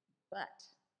 But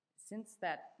since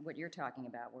that, what you're talking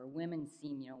about, where women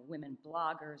seem, you know, women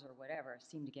bloggers or whatever,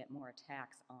 seem to get more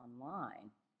attacks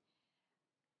online,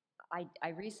 I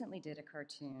recently did a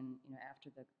cartoon, you know, after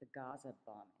the Gaza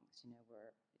bombings, you know,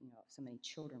 where, you know, so many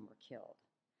children were killed.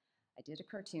 I did a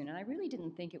cartoon, and I really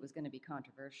didn't think it was going to be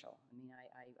controversial. I mean,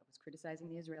 I was criticizing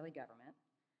the Israeli government,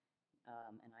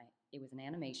 and it was an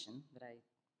animation that I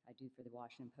do for the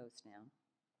Washington Post now.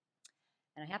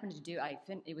 And I happened to do,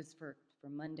 it was for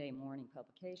Monday morning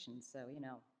publication, so, you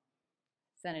know,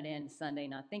 sent it in Sunday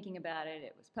not thinking about it.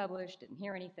 It was published, didn't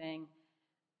hear anything.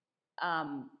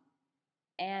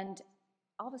 And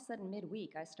all of a sudden,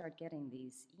 midweek, I start getting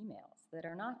these emails that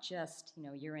are not just, you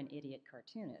know, you're an idiot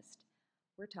cartoonist.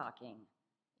 We're talking,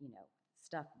 you know,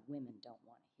 stuff women don't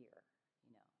want to hear,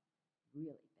 you know,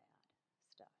 really bad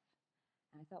stuff.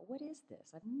 And I thought, what is this?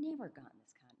 I've never gotten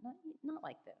this kind, not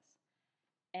like this.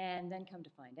 And then come to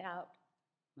find out,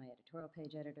 my editorial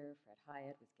page editor, Fred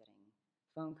Hyatt, was getting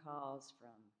phone calls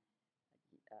from,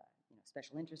 you know,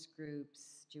 special interest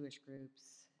groups, Jewish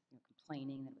groups, you know,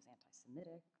 complaining that it was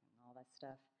anti-Semitic and all that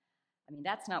stuff. I mean,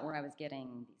 that's not where I was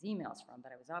getting these emails from,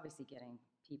 but I was obviously getting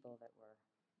people that were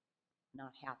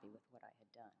not happy with what I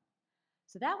had done.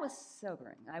 So that was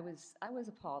sobering. I was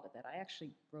appalled at that. I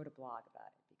actually wrote a blog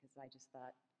about it because I just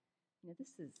thought, you know,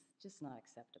 this is just not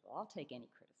acceptable. I'll take any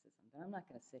criticism, but I'm not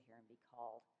going to sit here and be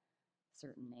called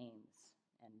certain names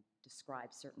and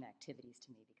describe certain activities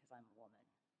to me because I'm a woman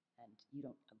and you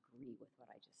don't agree with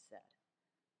what I just said.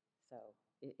 So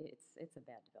it's a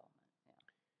bad development. Yeah.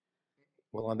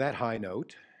 Well, on that high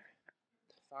note.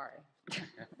 Sorry.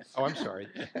 Oh, I'm sorry.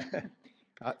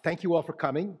 Thank you all for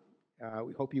coming.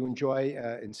 We hope you enjoy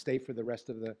and stay for the rest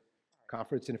of the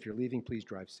conference. And if you're leaving, please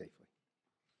drive safely.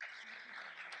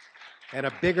 And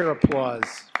a bigger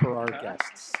applause for our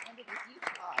guests.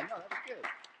 I know, that was good.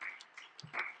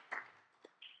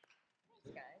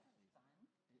 Thanks, guys.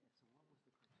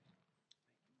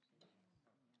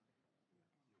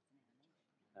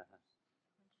 Uh-huh.